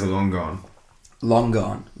Bolton days are long gone. Long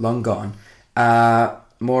gone.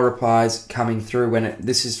 More replies coming through.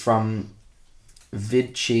 This is from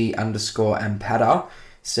Vidchi_Ampada.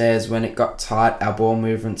 Says, when it got tight, our ball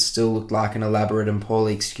movement still looked like an elaborate and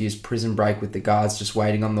poorly excused prison break with the guards just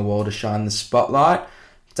waiting on the wall to shine the spotlight.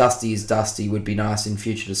 Dusty is dusty. Would be nice in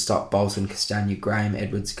future to stop Bolton, Castagna, Graham,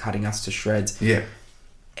 Edwards cutting us to shreds. Yeah.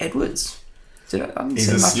 Edwards? I didn't He's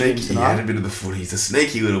see a much sneaky, of him tonight. He had a bit of the foot. He's a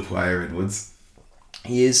sneaky little player, Edwards.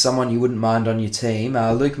 He is someone you wouldn't mind on your team.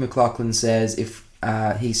 Luke McLaughlin says,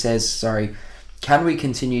 can we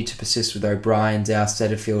continue to persist with O'Brien, Dow,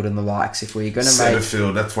 Setterfield and the likes? If we're going to make...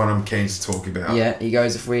 Setterfield, that's what I'm keen to talk about. Yeah, he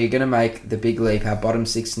goes, if we're going to make the big leap, our bottom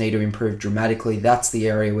six need to improve dramatically. That's the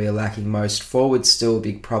area we are lacking most. Forward's still a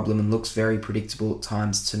big problem and looks very predictable at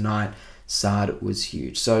times tonight. Sard was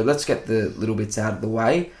huge. So let's get the little bits out of the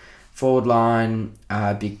way. Forward line,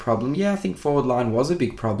 big problem. Yeah, I think forward line was a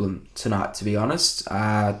big problem tonight, to be honest.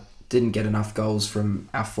 Didn't get enough goals from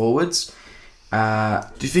our forwards. Do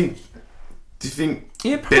you think...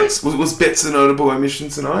 Yeah, probably. Was Betts a notable omission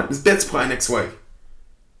tonight? Does Betts play next week?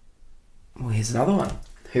 Well, here's another one.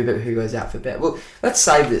 Who goes out for Bet? Well, let's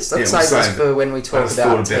save this. Let's save this for when we talk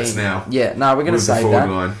about team. Betts now. Yeah, no, we're going to save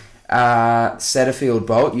that. Setterfield,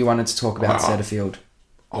 Bolt. You wanted to talk about Setterfield.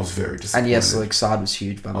 I was very disappointed. And yes, Luke Sard was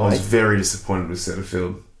huge, by the way. I was very disappointed with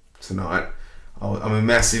Setterfield tonight. I'm a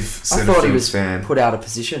massive Setterfield fan. I thought he was put out of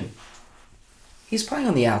position. He's playing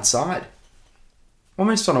on the outside.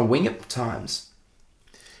 Almost on a wing at times.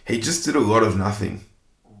 He just did a lot of nothing.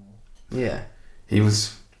 Yeah.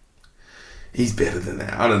 He's better than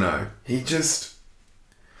that. I don't know.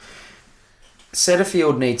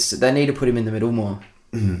 Setterfield they need to put him in the middle more.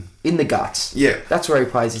 Mm-hmm. In the guts. Yeah. That's where he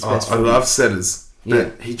plays his best. I love Setters.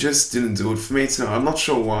 But he just didn't do it for me tonight. I'm not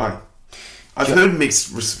sure why. I've heard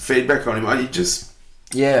mixed feedback on him.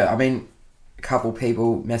 Yeah, I mean, a couple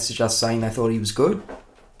people messaged us saying they thought he was good.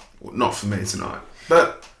 Well, not for me tonight.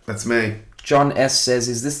 But that's me. John S. says,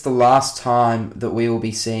 is this the last time that we will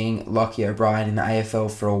be seeing Lockie O'Brien in the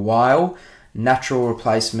AFL for a while? Natural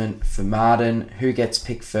replacement for Martin. Who gets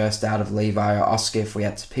picked first out of Levi or Oscar if we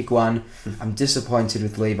had to pick one? I'm disappointed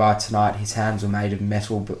with Levi tonight. His hands were made of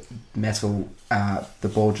metal, but the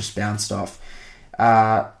ball just bounced off.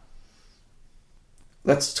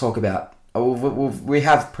 Let's talk about... we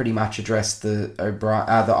have pretty much addressed the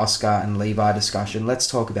Oscar and Levi discussion. Let's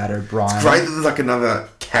talk about O'Brien. It's great that there's another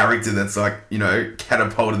character that's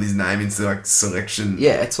catapulted his name into selection.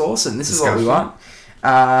 Yeah, it's awesome. This discussion. Is what we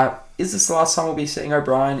want. Is this the last time we'll be seeing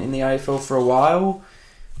O'Brien in the AFL for a while?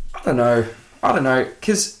 I don't know.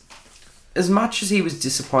 Because as much as he was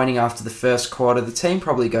disappointing after the first quarter, the team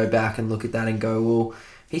probably go back and look at that and go, well,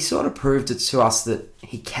 he sort of proved it to us that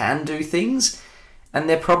he can do things. And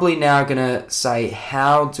they're probably now going to say,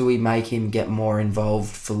 how do we make him get more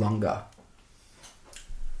involved for longer?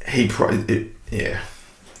 Yeah.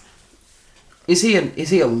 Is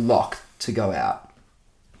he a lock to go out?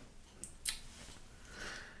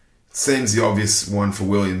 Seems the obvious one for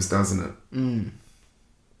Williams, doesn't it?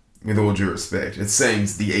 With all due respect. It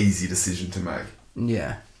seems the easy decision to make.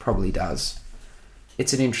 Yeah, probably does.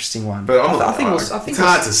 It's an interesting one. But I think it's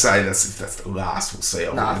hard to say if that's the last we'll see.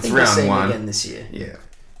 I think we'll see him again this year.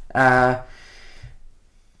 Yeah.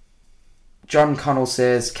 John Connell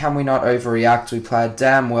says, can we not overreact? We played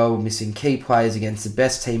damn well, missing key players against the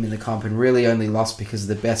best team in the comp and really only lost because of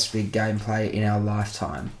the best big game player in our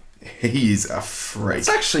lifetime. He is a freak. It's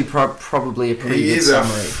actually probably a pretty good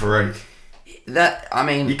summary. He is a freak.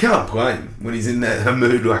 You can't play him when he's in a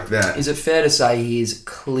mood like that. Is it fair to say he is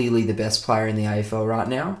clearly the best player in the AFL right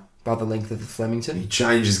now by the length of the Flemington? He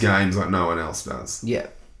changes games like no one else does. Yeah.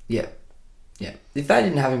 If they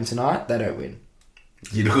didn't have him tonight, they don't win.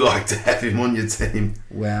 You'd like to have him on your team.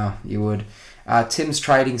 Wow, you would. Tim's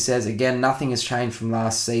Trading says, again, nothing has changed from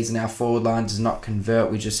last season. Our forward line does not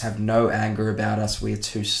convert. We just have no anger about us. We are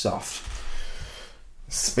too soft.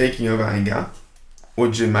 Speaking of anger,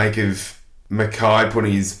 what'd you make of Mackay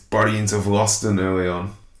putting his body into Vlosten early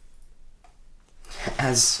on?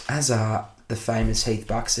 As the famous Heath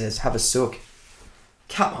Buck says, have a sook.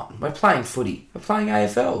 Come on, we're playing footy. We're playing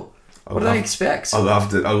AFL. What do they expect? I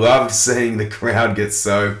loved it. I loved seeing the crowd get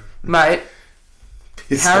so... Mate,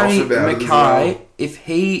 pissed Harry off about Mackay, it as well. if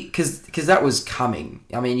he... Because that was coming.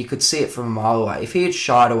 I mean, you could see it from a mile away. If he had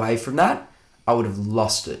shied away from that, I would have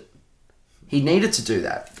lost it. He needed to do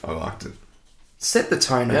that. I liked it. Set the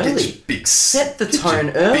tone early. Set the Get tone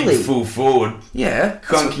your early. Big full forward. Yeah.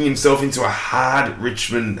 Clunking himself into a hard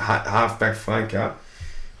Richmond halfback flanker.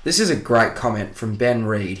 This is a great comment from Ben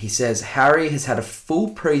Reed. He says, Harry has had a full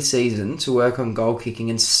pre-season to work on goal kicking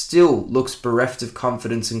and still looks bereft of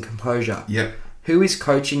confidence and composure. Yep. Who is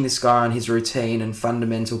coaching this guy on his routine and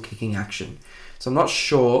fundamental kicking action? So I'm not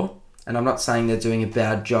sure, and I'm not saying they're doing a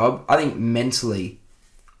bad job. I think mentally,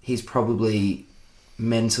 he's probably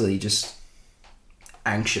just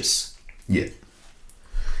anxious. Yeah.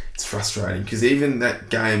 It's frustrating because even that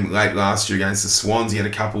game late last year against the Swans, he had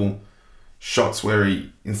a couple shots where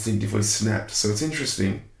he instinctively snapped. So it's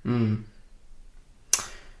interesting.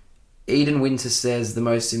 Eden Winter says the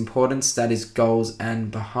most important stat is goals and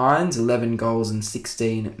behinds. 11 goals and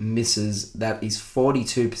 16 misses. That is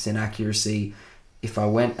 42% accuracy. If I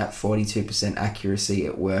went at 42% accuracy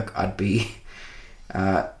at work, I'd be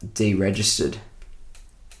deregistered.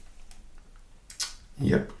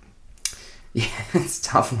 Yep. Yeah, it's a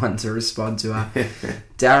tough one to respond to.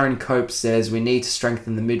 Darren Cope says, we need to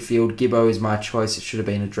strengthen the midfield. Gibbo is my choice. It should have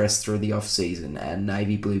been addressed through the off-season. And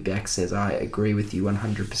Navy Blue Beck says, I agree with you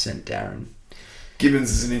 100%, Darren.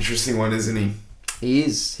 Gibbons is an interesting one, isn't he? He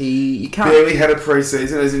is. You can't... Barely had a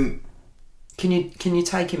pre-season, as in... Can you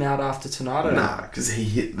take him out after tonight? Nah, because he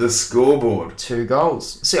hit the scoreboard. 2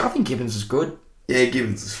 goals. See, I think Gibbons was good. Yeah,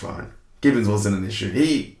 Gibbons is fine. Gibbons wasn't an issue.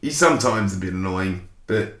 He's sometimes a bit annoying,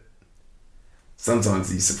 but sometimes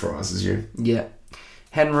he surprises you. Yeah.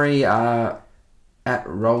 Henry at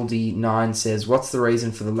Roldy9 says, what's the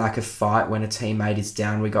reason for the lack of fight when a teammate is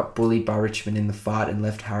down? We got bullied by Richmond in the fight and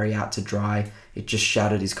left Harry out to dry. It just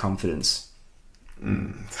shattered his confidence.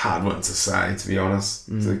 It's a hard one to say, to be honest.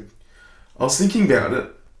 Like, I was thinking about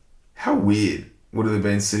it. How weird would it have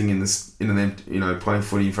been sitting playing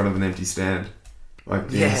footy in front of an empty stand? Like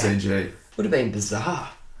the MCG. Would have been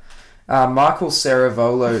bizarre. Michael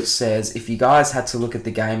Saravolo says, if you guys had to look at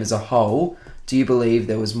the game as a whole, do you believe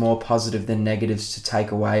there was more positive than negatives to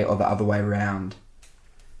take away or the other way around?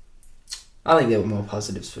 I think there were more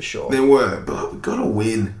positives for sure. There were, but we've got to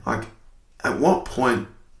win. Like, at what point...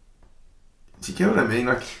 Do you get what I mean?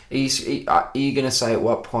 Like, are you going to say at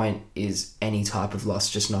what point is any type of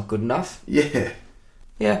loss just not good enough? Yeah.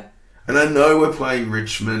 Yeah. And I know we're playing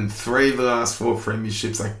Richmond, 3 of the last 4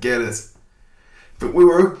 premierships, I get it. But we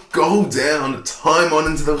were a goal down, time on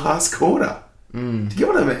into the last quarter. Do you get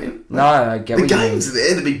what I mean? No, I get what you mean. The game's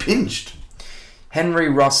there to be pinched. Henry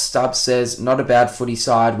Ross Stubbs says, not a bad footy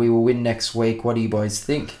side. We will win next week. What do you boys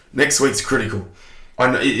think? Next week's critical. I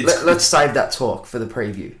know let's save that talk for the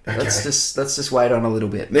preview. Okay. Let's just wait on a little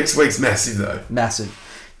bit. Next week's massive, though. Massive.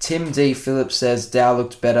 Tim D. Phillips says, Dow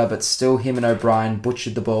looked better, but still him and O'Brien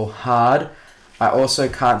butchered the ball hard. I also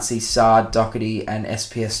can't see Sard, Doherty and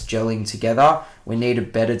SPS gelling together. We need a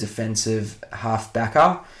better defensive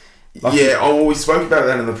half-backer. We spoke about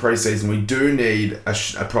that in the preseason. We do need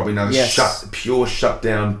probably another pure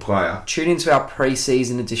shutdown player. Tune into our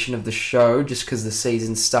preseason edition of the show, just because the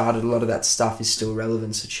season started. A lot of that stuff is still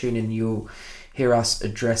relevant, so tune in. You'll hear us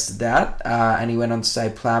address that. And he went on to say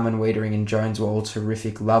Plowman, Wiedering and Jones were all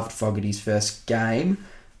terrific. Loved Fogarty's first game.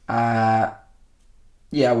 I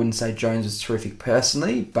wouldn't say Jones was terrific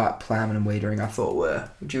personally, but Plowman and Wiedering I thought were.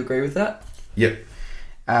 Would you agree with that? Yep.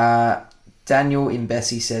 Daniel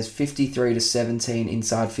Imbesi says 53-17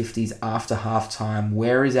 inside 50s after half-time.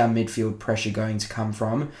 Where is our midfield pressure going to come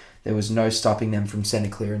from? There was no stopping them from centre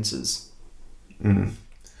clearances. They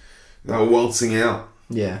were waltzing out.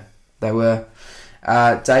 Yeah, they were.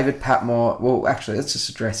 David Patmore... Well, actually, let's just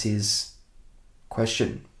address his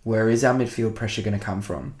question. Where is our midfield pressure going to come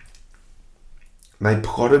from? They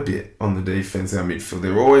plot a bit on the defence, our midfield.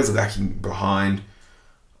 They're always lacking behind.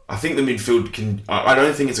 I think the midfield can... I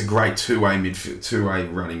don't think it's a great two-way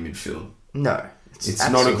running midfield. No. It's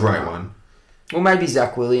not a great one. Well, maybe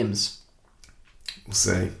Zach Williams. We'll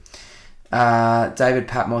see. David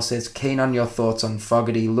Patmore says, keen on your thoughts on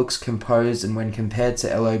Fogarty. Looks composed, and when compared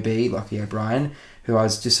to LOB, Lockie O'Brien, who I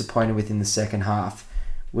was disappointed with in the second half,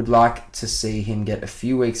 Would like to see him get a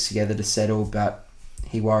few weeks together to settle, but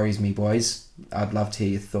he worries me, boys. I'd love to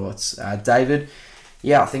hear your thoughts. David,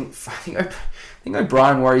 yeah, I think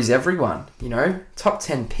O'Brien worries everyone. You know, top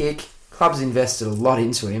 10 pick. Club's invested a lot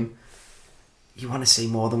into him. You want to see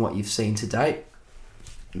more than what you've seen to date.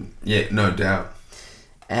 Yeah, no doubt.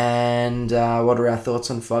 And what are our thoughts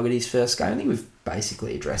on Fogarty's first game? I think we've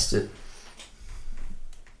basically addressed it.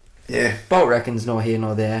 Yeah. Bolt reckons nor here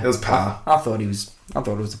nor there. It was par. I thought it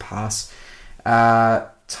was a pass.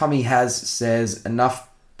 Tommy says, enough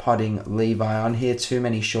potting Levi on here. Too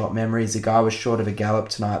many short memories. The guy was short of a gallop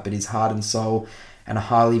tonight, but his heart and soul and a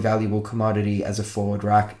highly valuable commodity as a forward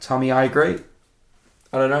rack. Tommy, I agree.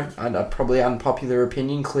 I don't know. Probably unpopular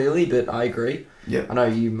opinion, clearly, but I agree. Yep. I know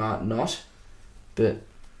you might not, but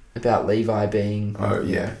about Levi being... Oh,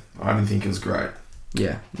 yeah. I didn't think it was great.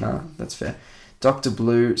 Yeah, no, that's fair. Dr.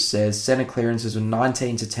 Blue says, centre clearances were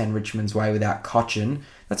 19 to 10 Richmond's way without Cochin.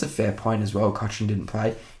 That's a fair point as well. Cochin didn't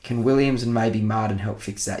play. Can Williams and maybe Martin help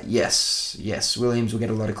fix that? Yes. Williams will get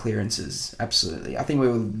a lot of clearances. Absolutely. I think we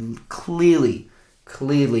were clearly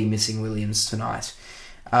missing Williams tonight.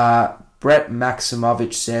 Brett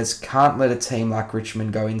Maximovich says, can't let a team like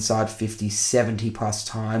Richmond go inside 50, 70 plus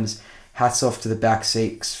times. Hats off to the back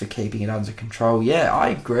six for keeping it under control. Yeah, I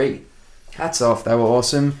agree. Hats off. They were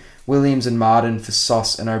awesome. Williams and Martin for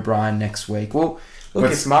Sauce and O'Brien next week. Well,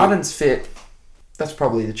 look, if Martin's fit, that's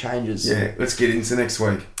probably the changes. Yeah, let's get into next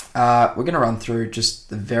week. We're going to run through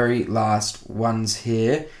just the very last ones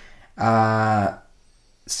here.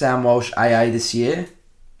 Sam Walsh AA this year.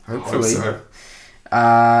 Hopefully. I hope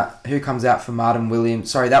so. Who comes out for Martin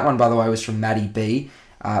Williams? Sorry, that one, by the way, was from Maddie B.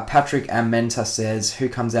 Patrick Amenta says, who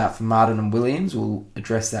comes out for Martin and Williams? We'll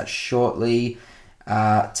address that shortly.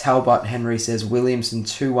 Talbot Henry says, Williamson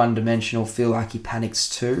too one-dimensional, feel like he panics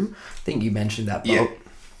too. I think you mentioned that, Bob.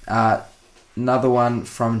 Yeah. Another one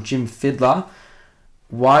from Jim Fiddler.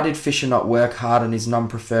 Why did Fisher not work hard on his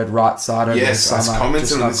non-preferred right side over the summer? Yes, I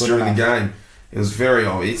commented on this during the game. It was very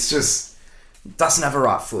obvious. It's just... doesn't have a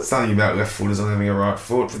right foot. Something about left footers not having a right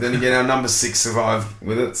foot. But then again, our number 6 survived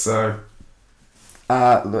with it, so...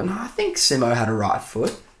 No, I think Simo had a right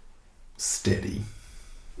foot. Steady.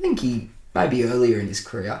 I think he... maybe earlier in his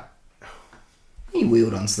career. He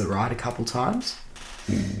wheeled onto the right a couple times.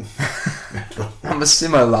 I'm a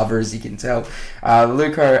Simo lover, as you can tell.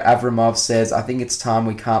 Luko Avramov says, I think it's time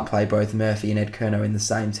we can't play both Murphy and Ed Kerno in the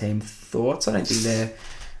same team. Thoughts? I don't think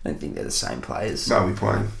they're the same players. No, we're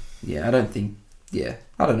playing. Yeah, I don't think... yeah,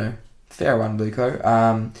 I don't know. Fair one,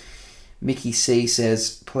 Luko. Mickey C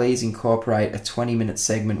says, please incorporate a 20-minute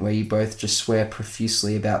segment where you both just swear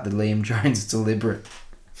profusely about the Liam Jones deliberate.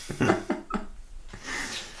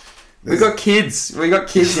 We got kids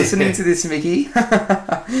listening to this, Mickey.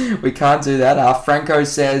 We can't do that. Franco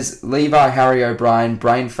says, Levi, Harry O'Brien,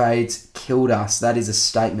 brain fades, killed us. That is a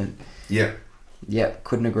statement. Yep,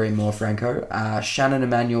 couldn't agree more, Franco. Shannon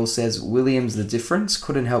Emanuel says, Williams the difference.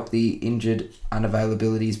 Couldn't help the injured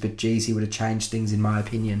unavailabilities, but geez, he would have changed things in my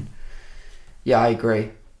opinion. Yeah, I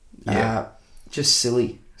agree. Yeah. Just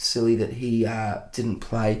silly that he didn't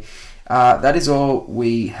play. That is all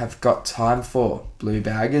we have got time for, Blue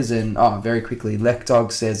Baggers. And very quickly,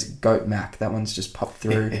 Leckdog says Goat Mac. That one's just popped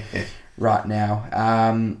through right now.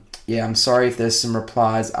 I'm sorry if there's some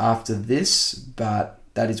replies after this, but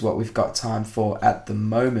that is what we've got time for at the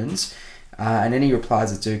moment. And any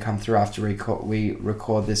replies that do come through after we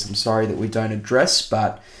record this, I'm sorry that we don't address,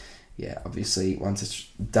 but yeah, obviously once it's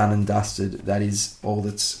done and dusted, that is all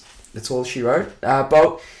that's all she wrote.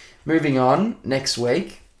 Bolt, moving on, next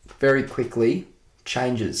week, very quickly,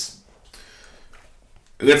 changes.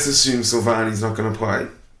 Let's assume Silvani's not going to play.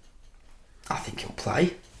 I think he'll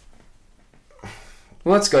play.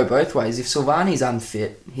 Well, let's go both ways. If Silvani's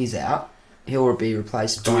unfit, he's out. He'll be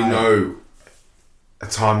replaced by... Do we know a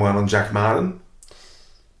timeline on Jack Martin?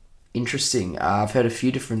 Interesting. I've heard a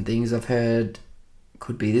few different things. I've heard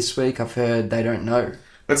could be this week. I've heard they don't know.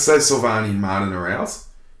 Let's say Silvani and Martin are out.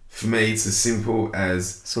 For me, it's as simple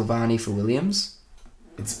as... Silvani for Williams?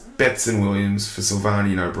 It's Betts and Williams for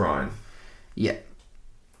Silvani and O'Brien. Yeah.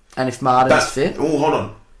 And if Martin's fit... Oh, hold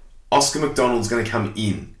on. Oscar McDonald's going to come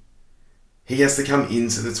in. He has to come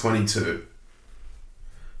into the 22.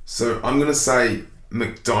 So I'm going to say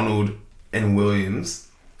McDonald and Williams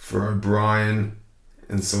for O'Brien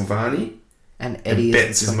and Silvani. And Eddie and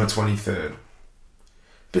Betts is my 23rd.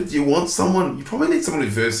 But you probably need someone with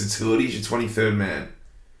versatility as your 23rd man.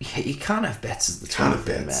 Yeah, you can't have Betts as the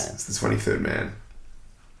 23rd man. It's the 23rd man.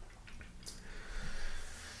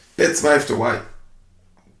 Betts may have to wait.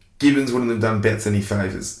 Gibbons wouldn't have done Betts any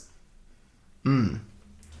favours. It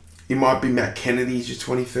might be Matt Kennedy as your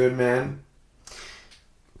 23rd man.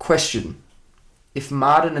 Question. If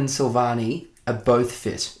Martin and Silvani are both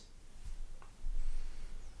fit,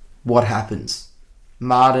 what happens?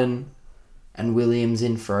 Martin and Williams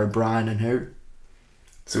in for O'Brien and who?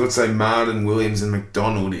 So let's say Martin, Williams and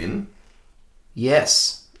McDonald in.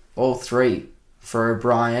 Yes, all three for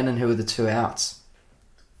O'Brien, and who are the two outs?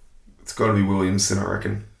 It's got to be Williamson, I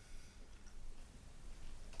reckon.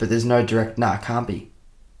 But there's no direct... Nah, it can't be.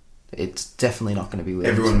 It's definitely not going to be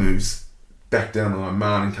Williamson. Everyone moves back down the line.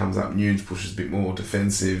 Martin comes up, Nunes pushes a bit more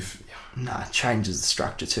defensive. Nah, it changes the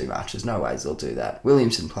structure too much. There's no ways they'll do that.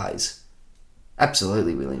 Williamson plays.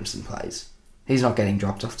 Absolutely Williamson plays. He's not getting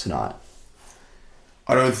dropped off tonight.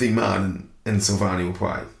 I don't think Martin and Silvani will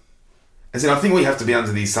play. As in, I think we have to be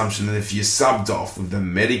under the assumption that if you're subbed off with the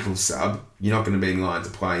medical sub, you're not going to be in line to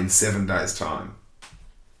play in 7 days' time.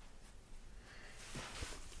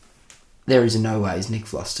 There is no ways Nick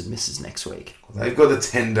Vlosten misses next week. They've got a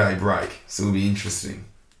 10-day break, so it'll be interesting.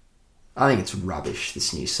 I think it's rubbish,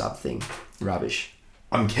 this new sub thing. Rubbish.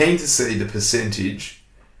 I'm keen to see the percentage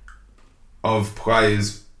of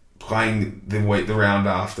players playing the round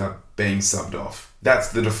after being subbed off. That's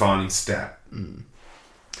the defining stat.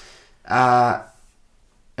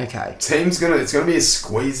 Okay. It's gonna be a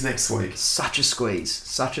squeeze next week. Such a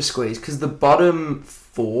squeeze. Because the bottom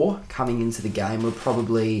four coming into the game were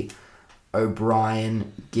probably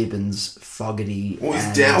O'Brien, Gibbons, Fogarty. Or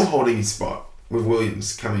is Dow holding his spot with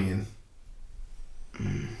Williams coming in?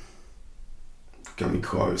 Gonna be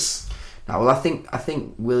close. No, well, I think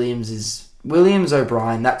Williams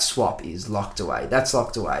O'Brien. That swap is locked away. That's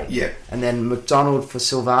locked away. Yeah. And then McDonald for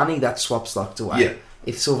Silvani. That swap's locked away. Yeah.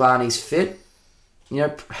 If Silvani's fit,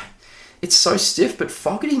 it's so stiff. But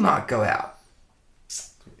Fogarty might go out.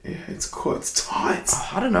 Yeah, it's tight. Oh,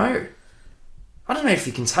 I don't know. I don't know if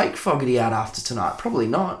you can take Fogarty out after tonight. Probably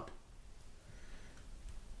not.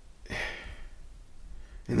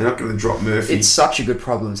 And they're not going to drop Murphy. It's such a good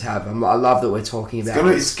problem to have. I love that we're talking about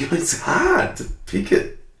it. It's hard to pick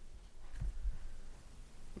it.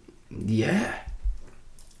 Yeah.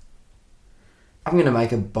 I'm going to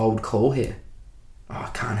make a bold call here. Oh,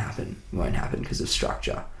 it can't happen. It won't happen because of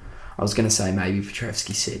structure. I was going to say maybe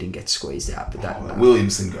Petrevsky said and gets squeezed out, but that...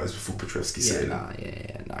 Williamson goes before Petrevsky said. No,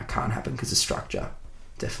 it can't happen because of structure.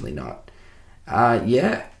 Definitely not.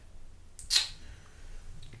 Yeah.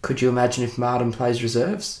 Could you imagine if Martin plays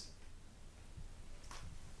reserves?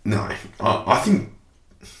 No. I think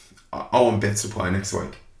I want Betts to play next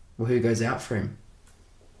week. Well, who goes out for him?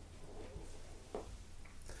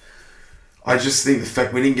 I just think the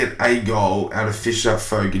fact we didn't get a goal out of Fisher,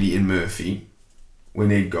 Fogarty and Murphy, we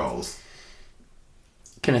need goals.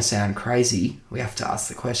 Gonna sound crazy. We have to ask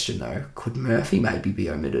the question though. Could Murphy maybe be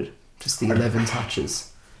omitted? Just the 11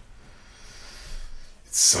 touches.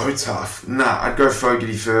 It's so tough. Nah, I'd go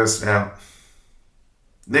Fogarty first out.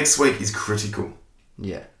 Next week is critical.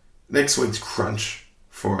 Yeah. Next week's crunch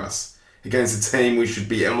for us. Against a team we should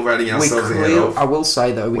be elevating ourselves ahead of. I will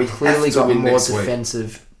say though, we clearly have to got win more next week.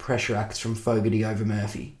 defensive pressure acts from Fogarty over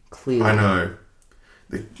Murphy. Clearly. I know.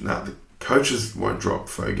 The coaches won't drop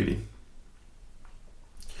Fogarty.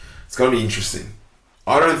 It's going to be interesting.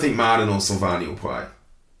 I don't think Martin or Silvani will play.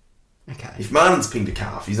 Okay. If Martin's pinged a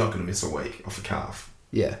calf, he's not going to miss a week off a calf.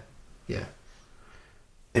 Yeah.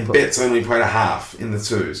 And Betts only played a half in the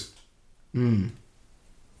twos.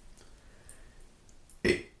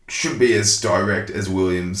 It should be as direct as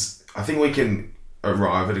Williams. I think we can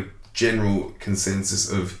arrive at a general consensus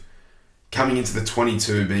of coming into the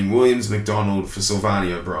 22 being Williams, McDonald for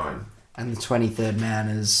Silvani, O'Brien. And the 23rd man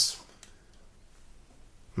is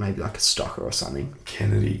maybe like a Stocker or something.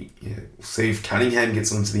 Kennedy, yeah. We'll see if Cunningham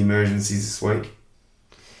gets onto the emergencies this week.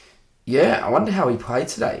 Yeah, I wonder how he played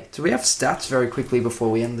today. Do we have stats very quickly before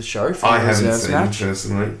we end the show for I the haven't reserves seen match? him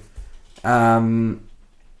personally.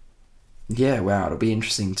 Yeah, wow, it'll be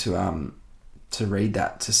interesting to read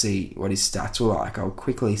that to see what his stats were like. I'll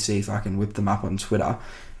quickly see if I can whip them up on Twitter.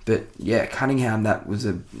 But yeah, Cunningham, that was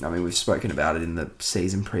we've spoken about it in the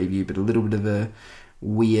season preview, but a little bit of a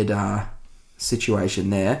weird situation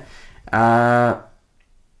there.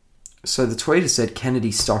 So the tweeter said Kennedy,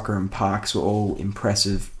 Stocker and Parks were all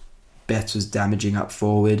impressive. Betts was damaging up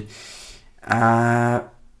forward.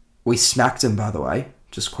 We smacked him, by the way,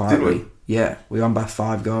 just quietly. Did we? Yeah, we won by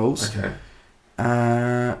 5 goals. Okay.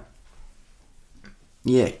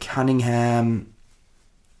 Yeah, Cunningham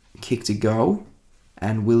kicked a goal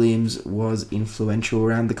and Williams was influential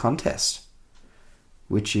around the contest,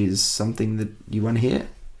 which is something that you want to hear.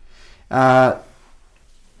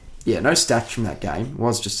 Yeah, no stats from that game. It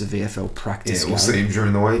was just a VFL practice game. Yeah, we'll see him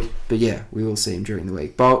during the week. But yeah, we will see him during the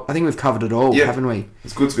week. But I think we've covered it all, haven't we?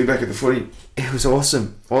 It's good to be back at the footy. It was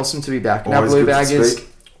awesome. Awesome to be back. Now, Always Blue good to Baggers, speak.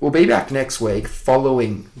 we'll be back next week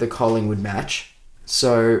following the Collingwood match.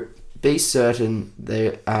 So be certain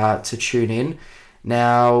to tune in.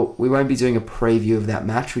 Now, we won't be doing a preview of that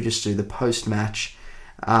match. We just do the post-match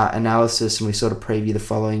analysis, and we sort of preview the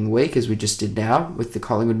following week, as we just did now with the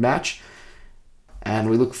Collingwood match. And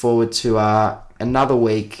we look forward to another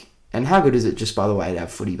week. And how good is it, just by the way, to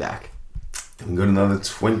have footy back? We've got another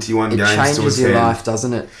 21 games to attend. It changes your life,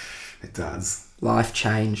 doesn't it? It does. Life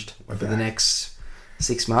changed for the next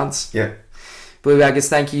 6 months. Yeah. Blue Baggers,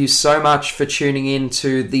 thank you so much for tuning in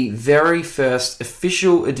to the very first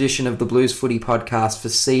official edition of the Blues Footy Podcast for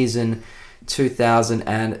season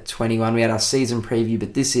 2021. We had our season preview,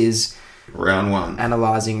 but this is round one.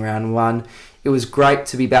 Analysing round one. It was great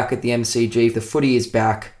to be back at the MCG. The footy is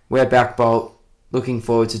back. We're back, Bolt. Looking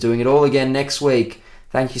forward to doing it all again next week.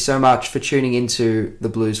 Thank you so much for tuning into the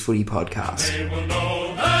Blues Footy Podcast. They will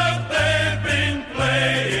know that they've been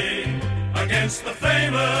playing against the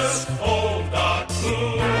famous